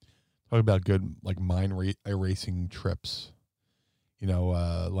talk about good, like, mind erasing trips.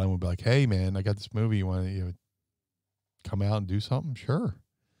 Len would be like, hey, man, I got this movie. You want to come out and do something? Sure.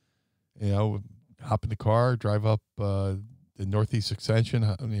 Hop in the car, drive up the Northeast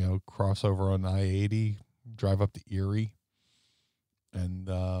Extension, cross over on I-80, drive up to Erie, and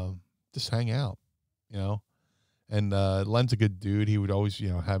just hang out, And Len's a good dude. He would always,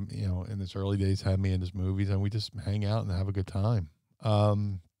 have, in his early days, have me in his movies, and we just hang out and have a good time.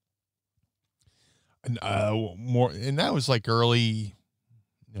 And that was like early,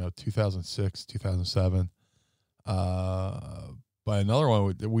 2006, 2007. But another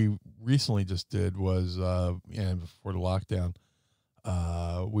one that we recently just did was, before the lockdown,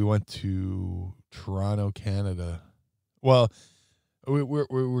 we went to Toronto, Canada. Well,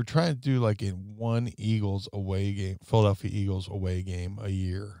 we're trying to do like in one Eagles away game, Philadelphia Eagles away game a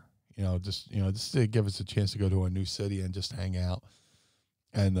year. Just to give us a chance to go to a new city and just hang out.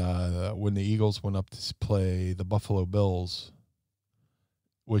 And when the Eagles went up to play the Buffalo Bills,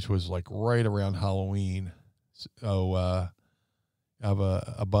 which was like right around Halloween, so I have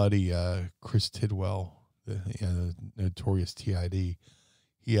a buddy, Chris Tidwell, the notorious TID.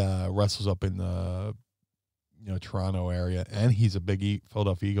 He wrestles up in the Toronto area, and he's a big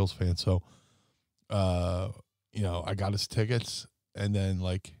Philadelphia Eagles fan. So, I got his tickets, and then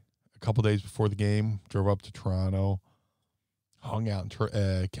like a couple days before the game, drove up to Toronto. Hung out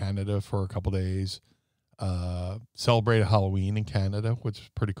in Canada for a couple days. Celebrated Halloween in Canada, which is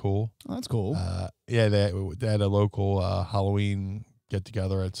pretty cool. Oh, that's cool. They had a local Halloween get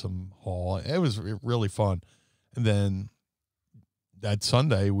together at some hall. It was really fun. And then that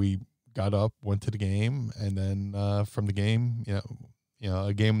Sunday we got up, went to the game, and then from the game,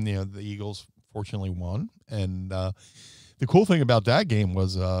 a game the Eagles fortunately won. And the cool thing about that game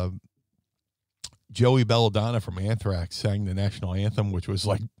was Joey Belladonna from Anthrax sang the national anthem, which was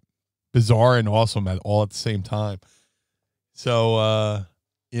like bizarre and awesome all at the same time. So,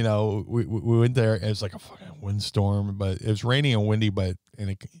 we went there. It was like a fucking windstorm, but it was raining and windy,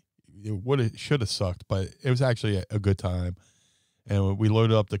 it should have sucked, but it was actually a good time. And we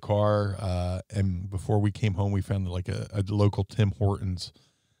loaded up the car, and before we came home, we found like a local Tim Hortons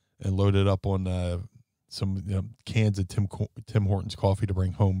and loaded up on some cans of Tim Hortons coffee to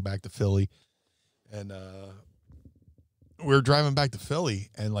bring home back to Philly. And we were driving back to Philly,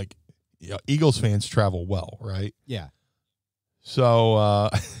 and like, Eagles fans travel well, right? Yeah. So,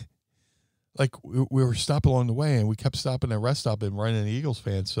 like, we were stopping along the way, and we kept stopping at rest stop and running into Eagles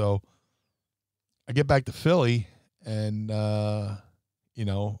fans. So I get back to Philly, and I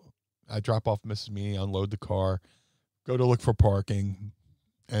drop off Mrs. Meanie, unload the car, go to look for parking,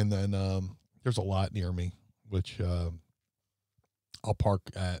 and then there's a lot near me, which I'll park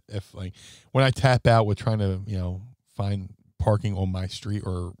at when I tap out with trying to, find parking on my street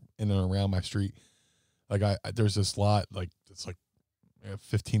or in and around my street. Like there's this lot, like it's like a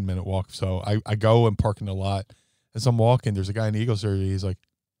 15-minute walk. So I go and park in the lot. As I'm walking, there's a guy in the Eagles area. He's like,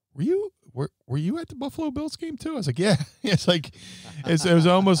 were you at the Buffalo Bills game too? I was like, yeah. It's like, it was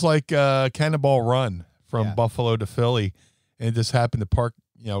almost like a Cannonball Run from Buffalo to Philly. And it just happened to park,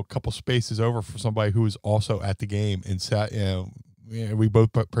 a couple spaces over for somebody who was also at the game and sat, we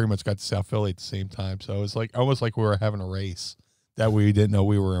both pretty much got to South Philly at the same time. So it was like almost like we were having a race that we didn't know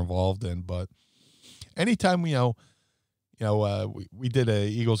we were involved in. But anytime, we did a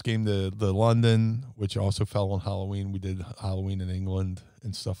Eagles game to London, which also fell on Halloween. We did Halloween in England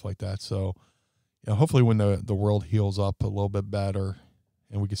and stuff like that. So, hopefully when the world heals up a little bit better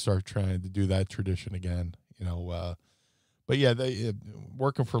and we can start trying to do that tradition again, but yeah, they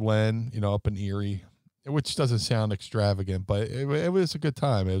working for Len, up in Erie, which doesn't sound extravagant, but it was a good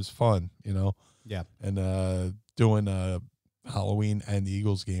time. It was fun, Yeah. And doing a Halloween and the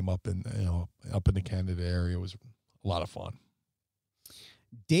Eagles game up in the Canada area was a lot of fun.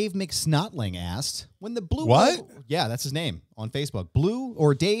 Dave McSnotling asked, when the Blue... What? Yeah, that's his name on Facebook. Blue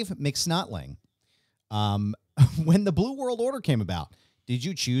or Dave McSnotling. When the Blue World Order came about, did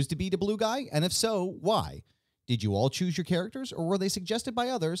you choose to be the blue guy? And if so, why? Did you all choose your characters, or were they suggested by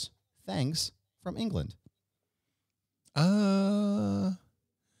others? Thanks, from England. It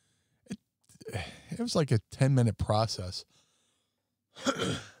was like a 10-minute process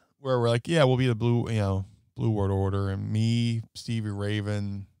where we're like, yeah, we'll be the Blue World Order, and me, Stevie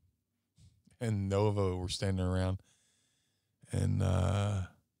Raven, and Nova were standing around, and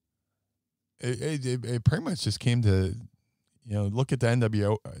it pretty much just came to, look at the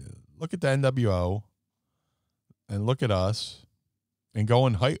NWO, and look at us, and go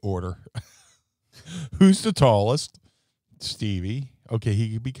in height order. Who's the tallest? Stevie. Okay,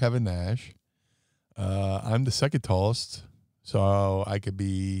 he could be Kevin Nash. I'm the second tallest, so I could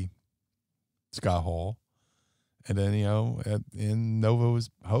be Scott Hall. And then, and Nova was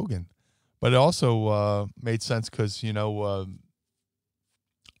Hogan. But it also made sense because,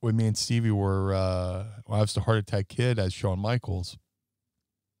 when me and Stevie were, I was the Heart Attack Kid as Shawn Michaels,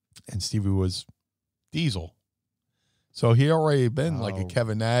 and Stevie was Diesel. So he already been like a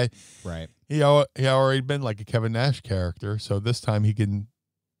Kevin Nash. Right. He already been like a Kevin Nash character. So this time he can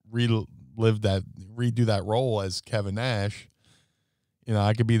redo that role as Kevin Nash.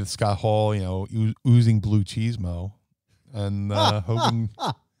 I could be the Scott Hall, oozing Bluechismo, and Hogan.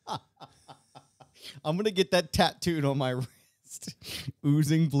 I'm gonna get that tattooed on my wrist.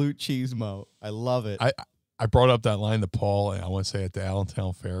 Oozing Bluechismo. I love it. I brought up that line to Paul, and I want to say at the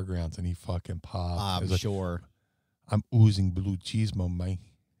Allentown Fairgrounds, and he fucking popped. I'm sure. I'm oozing Bluechismo, man.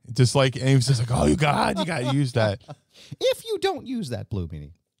 Just like, and he was just like, oh, you got to use that. If you don't use that, Blue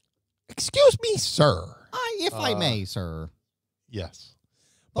Meanie. Excuse me, sir. If I may, sir. Yes.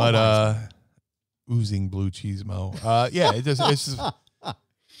 But oozing Bluechismo. Yeah, it's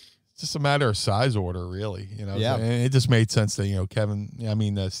just a matter of size order, really. Yeah. And it just made sense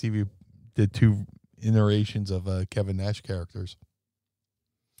that, Stevie did 2 iterations of Kevin Nash characters.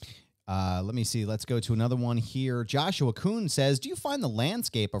 Let me see. Let's go to another one here. Joshua Kuhn says, do you find the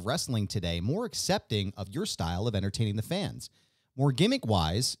landscape of wrestling today more accepting of your style of entertaining the fans? More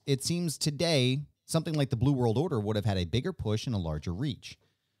gimmick-wise, it seems today something like the Blue World Order would have had a bigger push and a larger reach.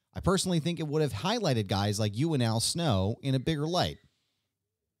 I personally think it would have highlighted guys like you and Al Snow in a bigger light.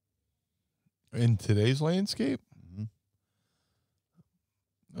 In today's landscape?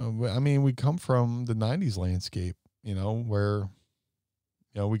 Mm-hmm. We come from the 90s landscape, where...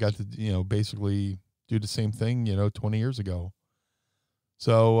 we got to, basically do the same thing, 20 years ago.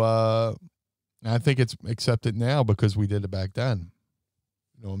 So I think it's accepted now because we did it back then.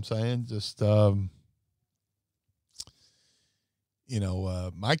 You know what I'm saying? Just,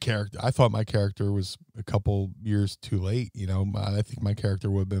 my character, I thought my character was a couple years too late. I think my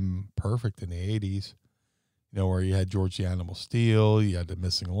character would have been perfect in the 80s, where you had George the Animal Steel, you had the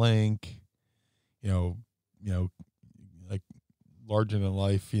Missing Link, like, larger than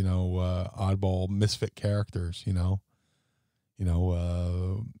life, oddball misfit characters,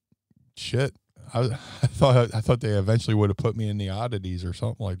 shit. I thought they eventually would have put me in the oddities or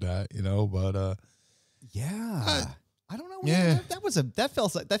something like that, but yeah. I don't know. Yeah. That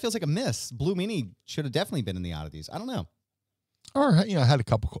feels like a miss. Blue Meanie should have definitely been in the oddities. I don't know. Or I had a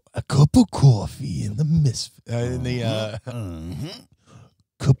cup of coffee in the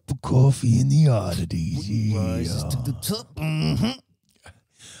cup of coffee in the oddities. Rises to the top. Mm-hmm.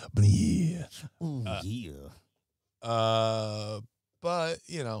 But yeah. But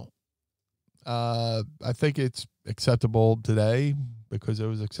I think it's acceptable today because it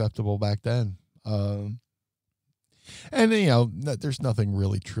was acceptable back then. And there's nothing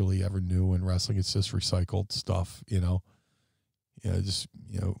really truly ever new in wrestling. It's just recycled stuff.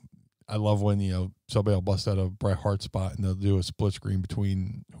 I love when, somebody will bust out a Bret Hart spot and they'll do a split screen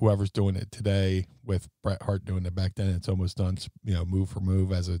between whoever's doing it today with Bret Hart doing it back then. It's almost done, move for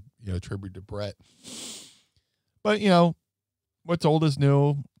move as a, tribute to Bret. But, what's old is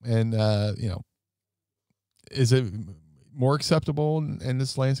new. And, is it more acceptable in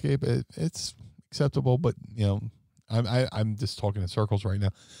this landscape? It's acceptable, but, I'm just talking in circles right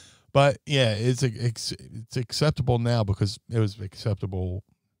now. But, yeah, it's acceptable now because it was acceptable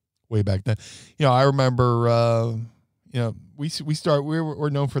way back then. I remember, we're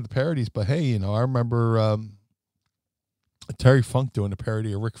known for the parodies, but hey, I remember Terry Funk doing a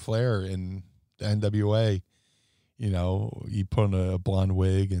parody of Ric Flair in the NWA. He put on a blonde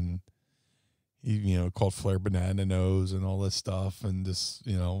wig and he, called Flair Banana Nose and all this stuff. And just,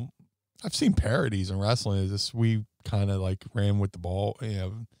 I've seen parodies in wrestling. It's just, we kind of like ran with the ball,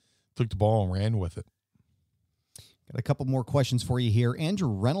 took the ball and ran with it. Got a couple more questions for you here. Andrew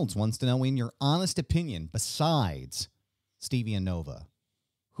Reynolds wants to know, in your honest opinion, besides Stevie and Nova,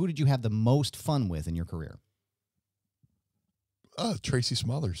 who did you have the most fun with in your career? Tracy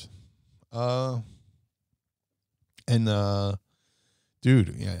Smothers.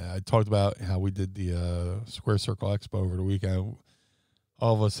 Dude, yeah, I talked about how we did the Square Circle Expo over the weekend.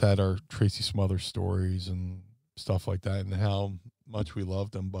 All of us had our Tracy Smothers stories and stuff like that, and how much we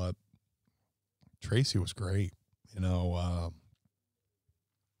loved him. But Tracy was great,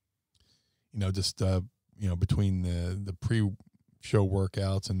 just between the pre-show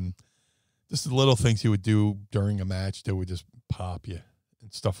workouts and just the little things he would do during a match that would just pop you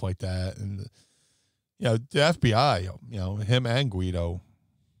and stuff like that. And the FBI, him and Guido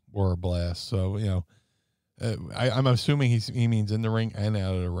were a blast. So I'm assuming he means in the ring and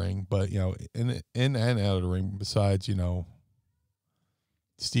out of the ring, but in and out of the ring. Besides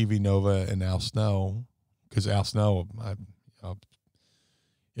Stevie Nova and Al Snow, because Al Snow, I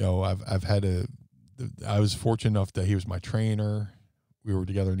was fortunate enough that he was my trainer. We were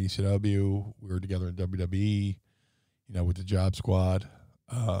together in ECW. We were together in WWE, with the Job Squad.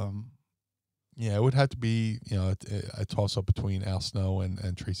 It would have to be, a toss-up between Al Snow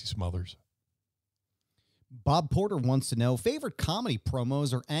and Tracy Smothers. Bob Porter wants to know, favorite comedy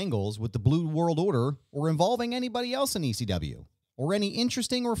promos or angles with the Blue World Order or involving anybody else in ECW? Or any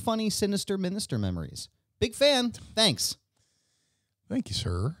interesting or funny Sinister Minister memories? Big fan. Thanks. Thank you,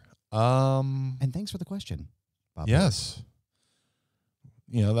 sir. And thanks for the question, Bob. Yes.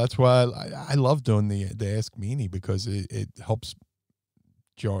 That's why I love doing the Ask Meanie, because it helps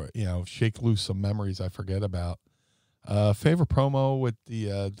shake loose some memories I forget about. Favorite promo with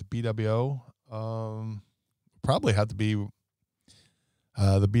the BWO probably had to be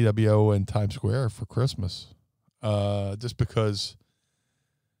the BWO in Times Square for Christmas, just because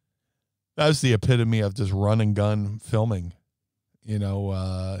that was the epitome of just run and gun filming. We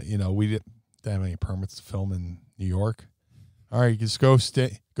didn't have any permits to film in New York. All right, you just go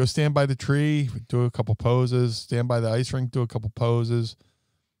stand by the tree, do a couple poses, stand by the ice rink, do a couple poses,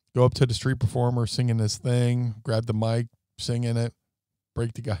 go up to the street performer singing this thing, grab the mic, singing it,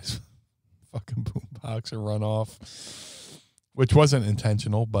 break the guy's fucking boombox and run off, which wasn't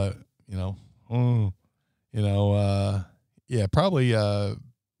intentional, but probably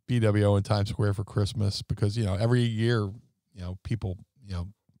BWO in Times Square for Christmas, because every year people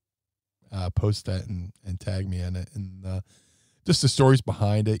post that and tag me in it, and just the stories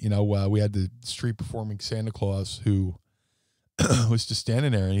behind it. We had the street performing Santa Claus who was just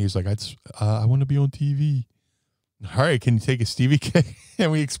standing there, and he was like, I want to be on TV. All right, can you take a Stevie kick?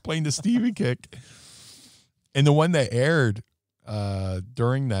 And we explained the Stevie kick. And the one that aired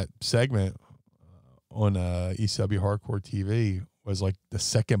during that segment on ECW Hardcore TV was like the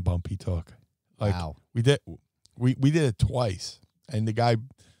second bump he took. Like, wow. We did it twice, and the guy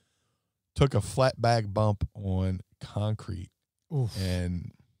took a flat bag bump on concrete. Oof.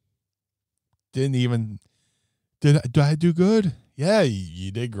 And didn't even did I do good? Yeah,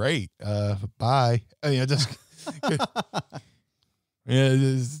 you did great. Bye. Just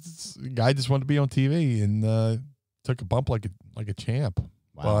this guy just wanted to be on TV and took a bump like a champ.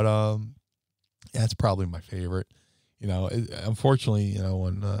 Wow. But that's probably my favorite. Unfortunately,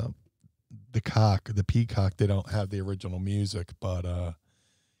 on the Peacock, they don't have the original music, but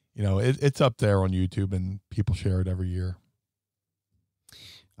it's up there on YouTube and people share it every year.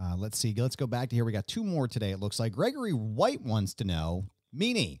 Let's see. Let's go back to here. We got two more today, it looks like. Gregory White wants to know,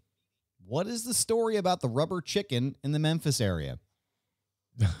 Meanie, what is the story about the rubber chicken in the Memphis area?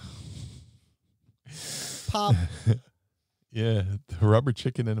 Pop. Yeah, the rubber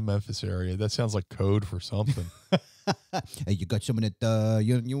chicken in the Memphis area. That sounds like code for something. Hey, you got something that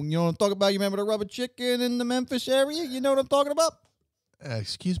you know what I'm talking about? You remember the rubber chicken in the Memphis area? You know what I'm talking about?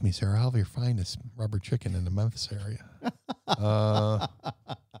 Excuse me, sir. I'll have your finest rubber chicken in the Memphis area.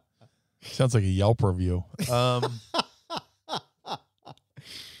 Sounds like a Yelp review.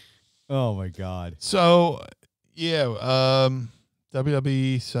 Oh my God. So yeah,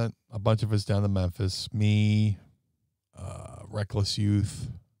 WWE sent a bunch of us down to Memphis. Me, Reckless Youth,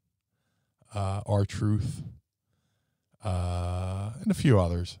 R-Truth, and a few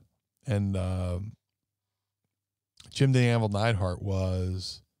others. And Jim the Anvil Neidhart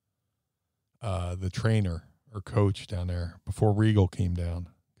was the trainer or coach down there before Regal came down,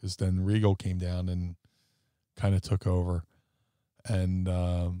 because then Regal came down and kind of took over. And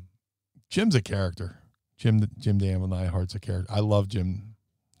Jim's a character. Jim the Anvil Neidhart's a character. I love Jim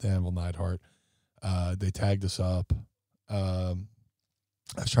the Anvil Neidhart. They tagged us up. I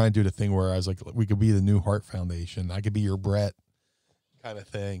was trying to do the thing where I was like, we could be the New Heart Foundation. I could be your Brett kind of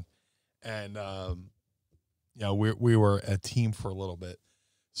thing. And, we were a team for a little bit.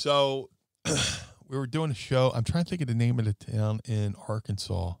 So we were doing a show. I'm trying to think of the name of the town in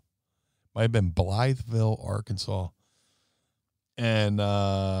Arkansas. Might have been Blytheville, Arkansas. And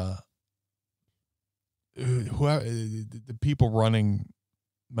the people running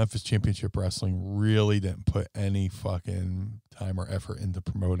Memphis Championship Wrestling really didn't put any fucking time or effort into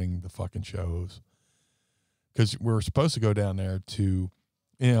promoting the fucking shows. Because we were supposed to go down there to,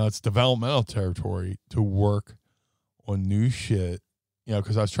 it's developmental territory to work on new shit.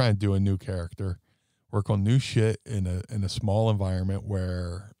 Because I was trying to do a new character, work on new shit in a small environment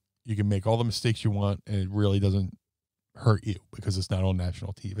where you can make all the mistakes you want and it really doesn't hurt you because it's not on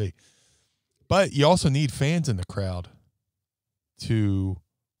national TV. But you also need fans in the crowd to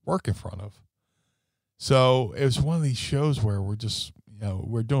work in front of. So it was one of these shows where we're just,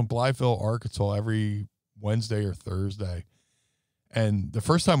 we're doing Blytheville, Arkansas every Wednesday or Thursday. And the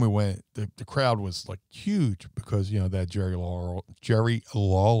first time we went, the crowd was like huge because, they had Jerry Lawler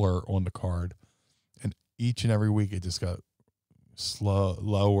on the card. And each and every week it just got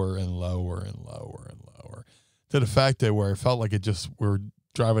lower and lower and lower and lower, to the fact that where it felt like we were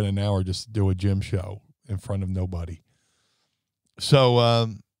driving an hour just to do a gym show in front of nobody. So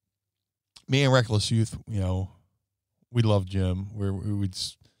me and Reckless Youth, we love Jim. We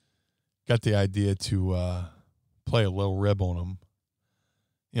got the idea to play a little rib on him.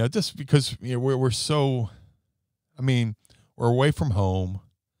 Just because we're so, we're away from home.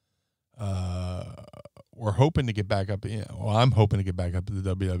 We're hoping to get back up. I'm hoping to get back up to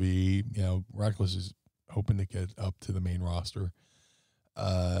the WWE. Reckless is hoping to get up to the main roster.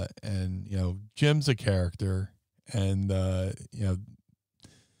 And Jim's a character, and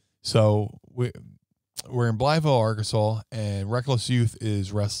so we're in Blytheville, Arkansas, and Reckless Youth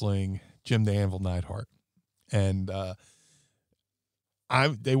is wrestling Jim the Anvil Neidhart, and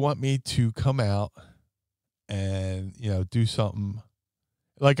they want me to come out and do something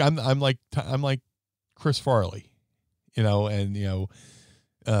like I'm like Chris Farley, and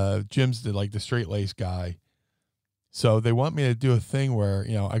Jim's the straight laced guy. So they want me to do a thing where,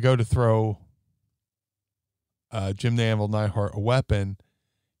 I go to throw Jim the Anvil Neidhart a weapon.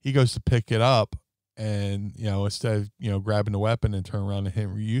 He goes to pick it up, and, instead of, grabbing the weapon and turn around and hit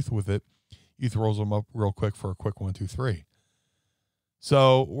Youth with it, Youth rolls him up real quick for a quick 1, 2, 3.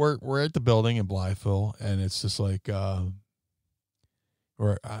 So we're at the building in Blytheville, and it's just like, I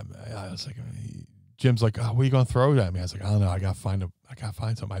was like, Jim's like, oh, what are you going to throw at me? I was like, I don't know. I got to find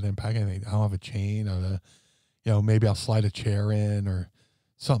something. I didn't pack anything. I don't have a chain. Maybe I'll slide a chair in or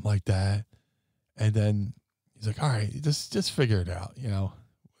something like that. And then he's like, all right, just figure it out.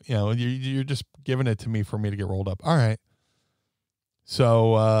 You're just giving it to me for me to get rolled up. All right.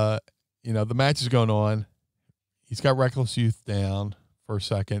 So, the match is going on. He's got Reckless Youth down for a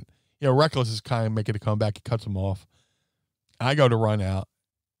second. Reckless is kind of making a comeback. He cuts him off. I go to run out,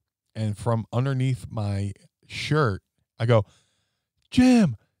 and from underneath my shirt, I go,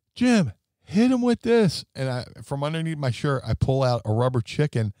 Jim, hit him with this. And from underneath my shirt, I pull out a rubber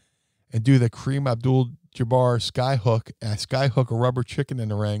chicken and do the Kareem Abdul-Jabbar skyhook. And I skyhook a rubber chicken in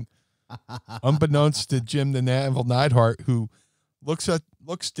the ring, unbeknownst to Jim the Anvil Neidhart, who looks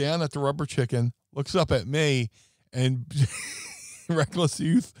down at the rubber chicken, looks up at me, and Reckless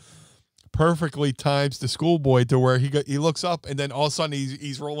Youth perfectly times the schoolboy to where he looks up, and then all of a sudden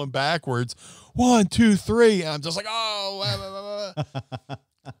he's rolling backwards. 1, 2, 3. And I'm just like, oh.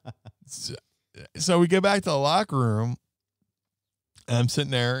 So we get back to the locker room, and I'm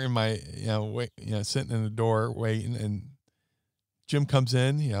sitting there in my, sitting in the door waiting, and Jim comes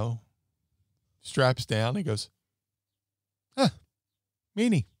in, straps down. He goes,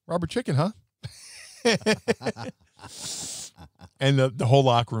 Meanie, rubber chicken, huh? And the whole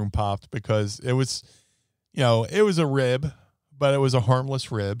locker room popped because it was, it was a rib, but it was a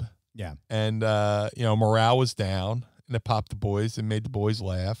harmless rib. Yeah. And, morale was down, and it popped the boys and made the boys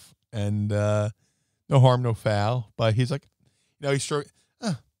laugh. And no harm, no foul. But he's like, he's straight,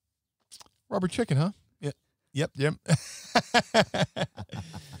 rubber chicken, huh? Yeah. Yep.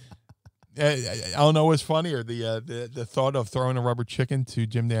 I don't know what's funnier, the thought of throwing a rubber chicken to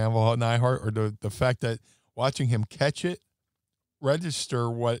Jim the Anvil Neidhart, or the fact that watching him catch it, register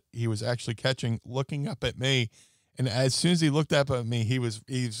what he was actually catching, looking up at me, and as soon as he looked up at me, he was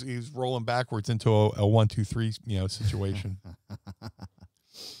rolling backwards into a 1, 2, 3 situation.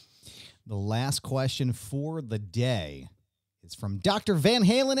 The last question for the day is from Dr. Van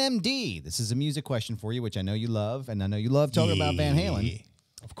Halen, MD. This is a music question for you, which I know you love, and I know you love talking about Van Halen.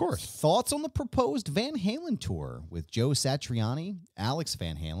 Of course. Thoughts on the proposed Van Halen tour with Joe Satriani, Alex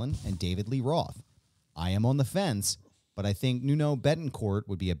Van Halen, and David Lee Roth? I am on the fence, but I think Nuno Betancourt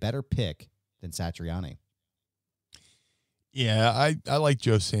would be a better pick than Satriani. Yeah, I like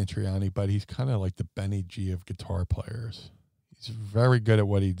Joe Satriani, but he's kind of like the Benny G of guitar players. He's very good at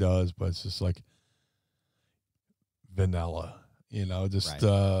what he does, but it's just like vanilla, just,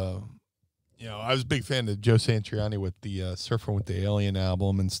 Right. I was a big fan of Joe Satriani with the Surfing with the Alien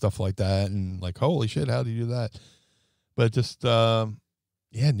album and stuff like that. And like, holy shit, how do you do that? But just,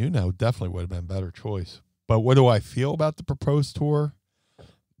 Nuno definitely would have been a better choice. But what do I feel about the proposed tour?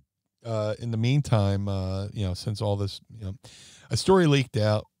 In the meantime, since all this, a story leaked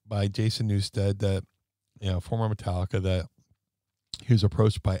out by Jason Newsted that, former Metallica, that he was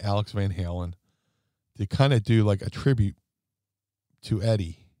approached by Alex Van Halen to kind of do like a tribute to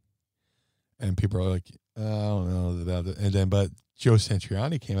Eddie. And people are like, I don't know. And then, but Joe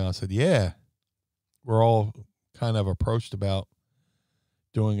Satriani came out and said, yeah, we're all kind of approached about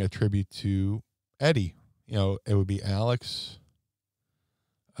doing a tribute to Eddie. It would be Alex,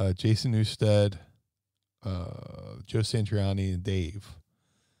 Jason Newsted, Joe Satriani, and Dave.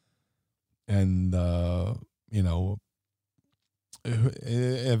 And,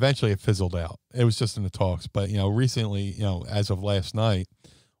 eventually it fizzled out. It was just in the talks. But, recently, as of last night,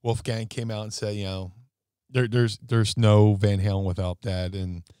 Wolfgang came out and said, there's no Van Halen without that.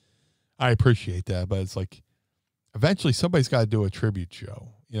 And I appreciate that. But it's like, eventually somebody's got to do a tribute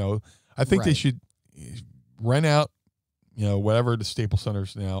show. I think they should rent out, whatever the Staples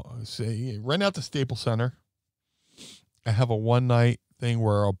Center's now, rent out the Staples Center and have a one night thing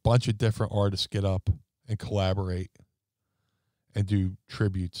where a bunch of different artists get up and collaborate and do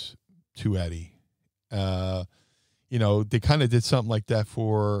tributes to Eddie. They kind of did something like that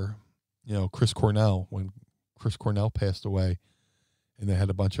for, Chris Cornell when Chris Cornell passed away, and they had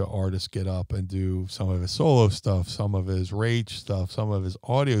a bunch of artists get up and do some of his solo stuff, some of his Rage stuff, some of his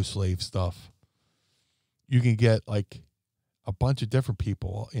Audio Slave stuff. You can get like a bunch of different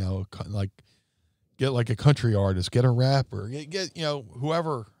people, like get like a country artist, get a rapper, get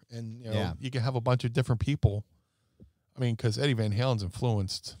whoever, and you can have a bunch of different people. I mean, because Eddie Van Halen's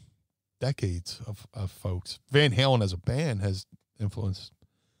influenced decades of folks. Van Halen as a band has influenced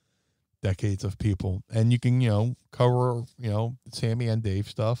decades of people, and you can cover Sammy and Dave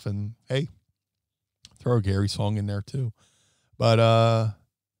stuff, and hey, throw a Gary song in there too. But I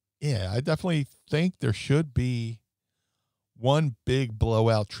definitely think there should be one big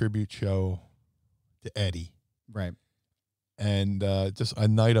blowout tribute show to Eddie, Right. and just a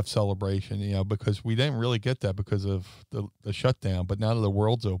night of celebration, because we didn't really get that because of the shutdown. But now that the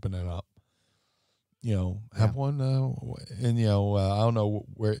world's opening up, have one, and I don't know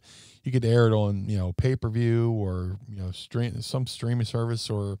where you could air it on, pay-per-view or some streaming service,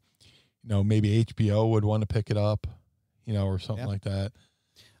 or maybe HBO would want to pick it up, or something like that,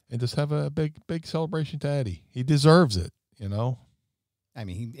 and just have a big celebration to Eddie. He deserves it, I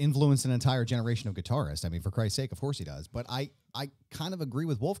mean, he influenced an entire generation of guitarists. I mean, for Christ's sake, of course he does. But I kind of agree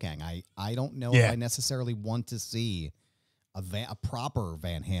with Wolfgang. I don't know if I necessarily want to see a proper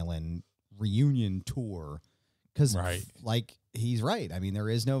Van Halen reunion tour, because like he's right. I mean, there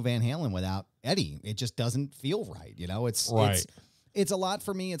is no Van Halen without Eddie. It just doesn't feel right. It's a lot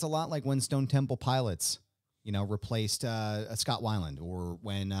for me. It's a lot like when Stone Temple Pilots, replaced Scott Weiland, or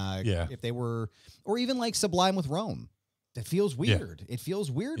when if they were, or even like Sublime with Rome. It feels weird. It feels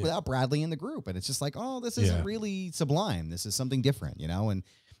weird without Bradley in the group, and it's just like, oh, this isn't really Sublime. This is something different, And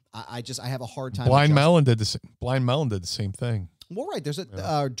I have a hard time. Blind Melon did the same thing. Well, right. There's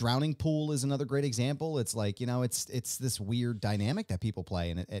a Drowning Pool is another great example. It's like, it's this weird dynamic that people play,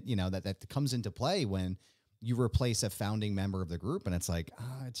 and that comes into play when you replace a founding member of the group, and it's like,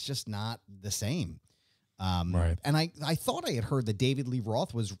 it's just not the same. Right. And I thought I had heard that David Lee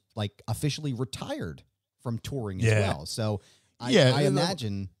Roth was like officially retired from touring as well. So I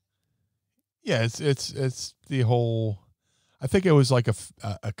imagine. Yeah, it's the whole. I think it was like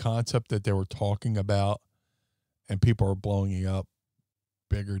a concept that they were talking about, and people are blowing it up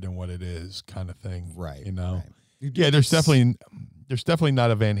bigger than what it is, kind of thing. Right. Right. Yeah, there's definitely not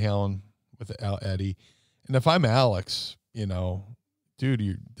a Van Halen without Eddie. And if I'm Alex,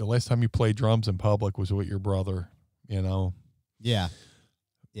 dude, the last time you played drums in public was with your brother. Yeah.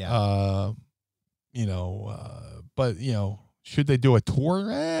 But should they do a tour?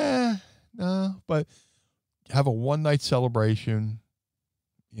 No, but have a one night celebration,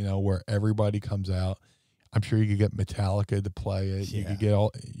 where everybody comes out. I'm sure you could get Metallica to play it. You could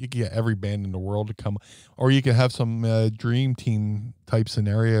get every band in the world to come, or you could have some dream team type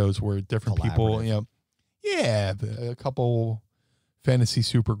scenarios where different people, a couple fantasy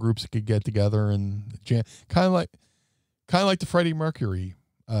super groups could get together and jam, kind of like the Freddie Mercury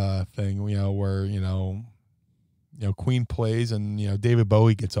thing, where Queen plays and David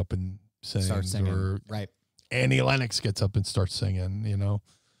Bowie gets up and sings, Start singing. or right. Annie Lennox gets up and starts singing, you know,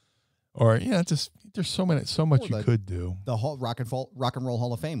 or just there's so much you could do. The whole Rock and Roll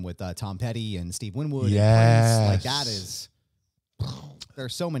Hall of Fame with Tom Petty and Steve Winwood. Yes. And Prince. Like that is.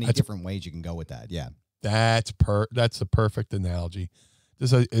 There's so many different ways you can go with that. Yeah, that's the perfect analogy.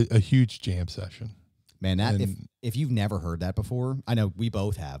 This is a huge jam session. Man, if you've never heard that before, I know we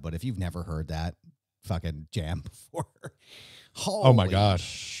both have, but if you've never heard that fucking jam before, oh my God,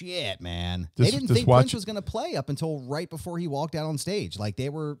 shit, man! They didn't think Prince was going to play up until right before he walked out on stage. Like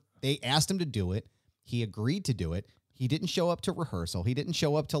they asked him to do it. He agreed to do it. He didn't show up to rehearsal. He didn't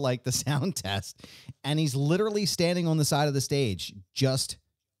show up to like the sound test, and he's literally standing on the side of the stage just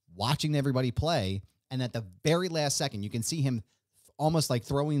watching everybody play. And at the very last second, you can see him almost like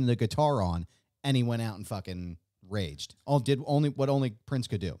throwing the guitar on. And he went out and fucking raged. Did what only Prince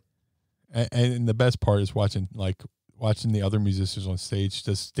could do. And the best part is watching the other musicians on stage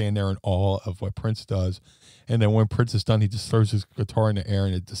just stand there in awe of what Prince does. And then when Prince is done, he just throws his guitar in the air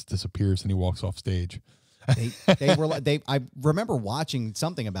and it just disappears and he walks off stage. I remember watching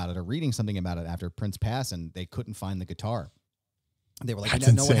something about it or reading something about it after Prince passed, and they couldn't find the guitar. They were like, That's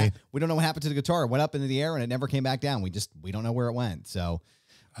we insane. don't know what happened to the guitar. It went up into the air and it never came back down. We don't know where it went. So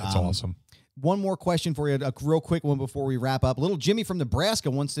that's awesome. One more question for you, a real quick one before we wrap up. Little Jimmy from Nebraska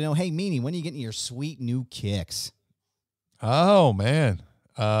wants to know, hey, Meanie, when are you getting your sweet new kicks? Oh, man.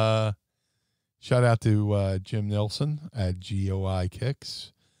 Shout out to Jim Nilsson at GOI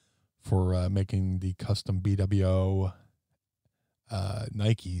Kicks for making the custom BWO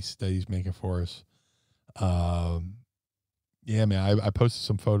Nikes that he's making for us. Yeah, man, I posted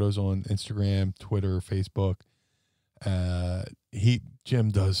some photos on Instagram, Twitter, Facebook.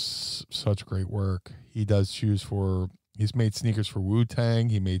 Jim does such great work. He does he's made sneakers for Wu-Tang.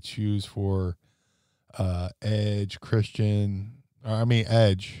 He made shoes for Edge,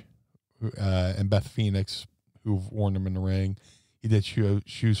 Edge, and Beth Phoenix, who've worn them in the ring. He did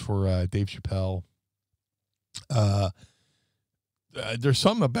shoes for Dave Chappelle. There's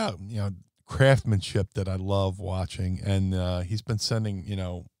something about, craftsmanship that I love watching, and he's been sending,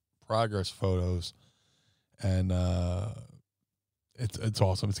 progress photos, and it's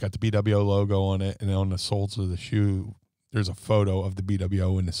awesome. It's got the BWO logo on it, and on the soles of the shoe, there's a photo of the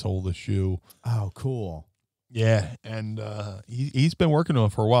BWO in the sole of the shoe. Oh, cool. Yeah, and he's been working on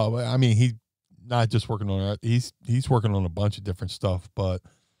it for a while. I mean, he's not just working on it. He's working on a bunch of different stuff, but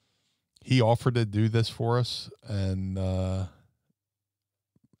he offered to do this for us, and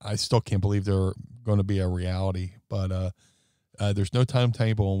I still can't believe they're going to be a reality. But there's no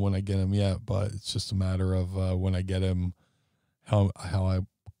timetable on when I get him yet, but it's just a matter of when I get him, how I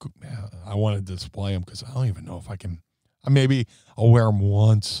want to display him, because I don't even know if I can. Maybe I'll wear them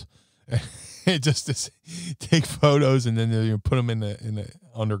once, just to take photos, and then put them in the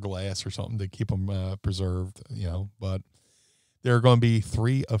under glass or something to keep them preserved. But there are going to be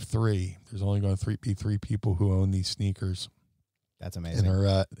 3 of 3. There's only going to be 3 people who own these sneakers. That's amazing. And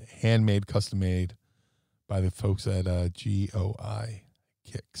they're handmade, custom made by the folks at GOI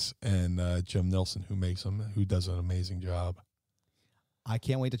Kicks and Jim Nelson, who makes them, who does an amazing job. I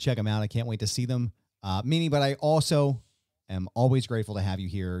can't wait to check them out. I can't wait to see them. Meanie, but I also am always grateful to have you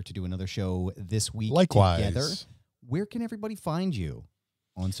here to do another show this week. Likewise. Together. Where can everybody find you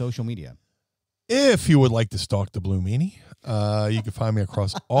on social media? If you would like to stalk the Blue Meanie, you can find me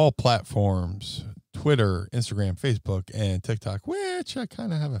across all platforms: Twitter, Instagram, Facebook, and TikTok, which I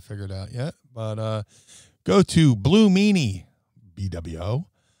kind of haven't figured out yet. But go to Blue Meanie BWO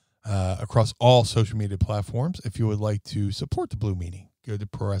across all social media platforms. If you would like to support the Blue Meanie, go to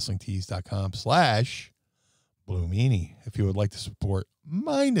prowrestlingtees.com/Blue Meanie. If you would like to support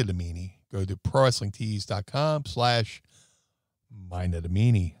Mind of the Meanie, go to prowrestlingtees.com/Mind of the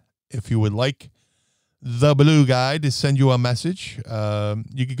Meanie. If you would like the Blue Guy to send you a message,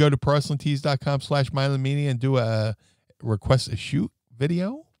 you could go to prowrestlingtees.com/Mind of the Meanie and do a request a shoot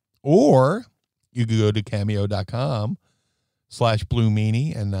video, or you could go to cameo.com/Blue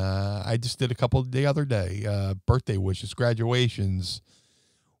Meanie. And I just did a couple the other day, birthday wishes, graduations,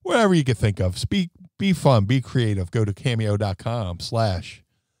 whatever you can think of. Be fun, be creative. Go to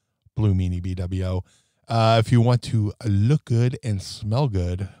cameo.com/Blue Meanie BWO. If you want to look good and smell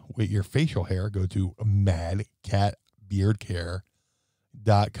good with your facial hair, go to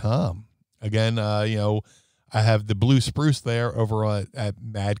madcatbeardcare.com. Again, I have the blue spruce there over at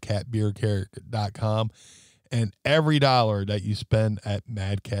madcatbeardcare.com. And every $1 that you spend at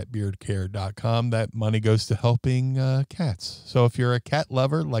madcatbeardcare.com, that money goes to helping cats. So if you're a cat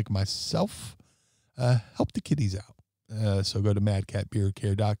lover like myself, help the kitties out. So go to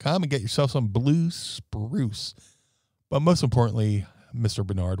madcatbeardcare.com and get yourself some blue spruce. But most importantly, Mr.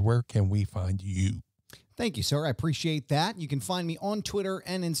 Barnard, where can we find you? Thank you, sir. I appreciate that. You can find me on Twitter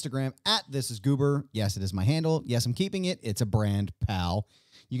and Instagram at ThisIsGoober. Yes, it is my handle. Yes, I'm keeping it. It's a brand, pal.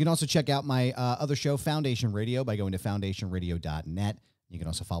 You can also check out my other show, Foundation Radio, by going to foundationradio.net. You can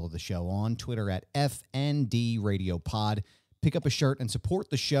also follow the show on Twitter at FND Radio Pod. Pick up a shirt and support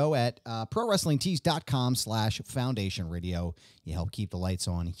the show at prowrestlingtees.com/Foundation Radio. You help keep the lights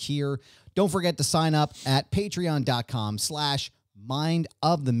on here. Don't forget to sign up at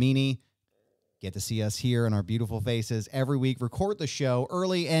patreon.com/mindofthemeanie. Get to see us here in our beautiful faces every week. Record the show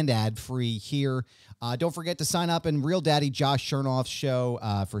early and ad-free here. Don't forget to sign up in Real Daddy Josh Chernoff's show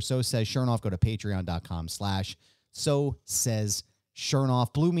for So Says Chernoff. Go to patreon.com/So Says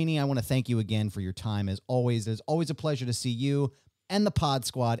Chernoff. Blue Meanie, I want to thank you again for your time. As always, it's always a pleasure to see you and the Pod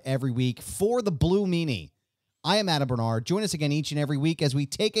Squad every week for the Blue Meanie. I am Adam Barnard. Join us again each and every week as we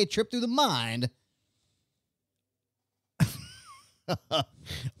take a trip through the mind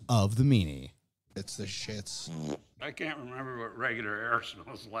of the Meanie. It's the shits. I can't remember what regular air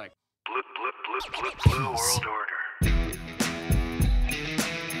smells like. Blue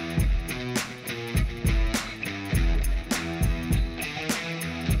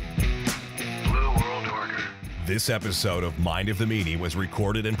World Order. This episode of Mind of the Meanie was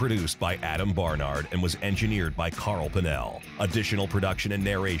recorded and produced by Adam Barnard and was engineered by Carl Pinnell. Additional production and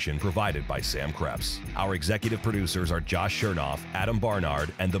narration provided by Sam Krebs. Our executive producers are Josh Chernoff, Adam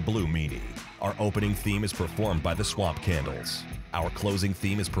Barnard, and the Blue Meanie. Our opening theme is performed by the Swamp Candles. Our closing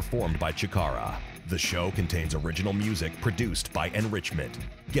theme is performed by Chikara. The show contains original music produced by Enrichment.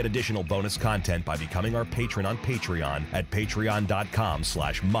 Get additional bonus content by becoming our patron on Patreon at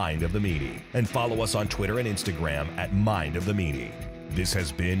patreon.com/mindofthemeanie. And follow us on Twitter and Instagram at mindofthemeanie. This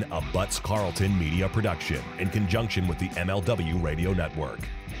has been a Butts Carlton media production in conjunction with the MLW Radio Network.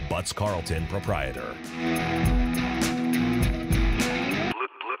 Butts Carlton, proprietor.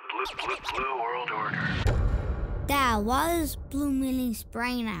 Blue World Order. Dad, why is Blue Meanie's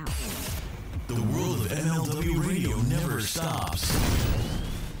brain out? The world of MLW Radio never stops.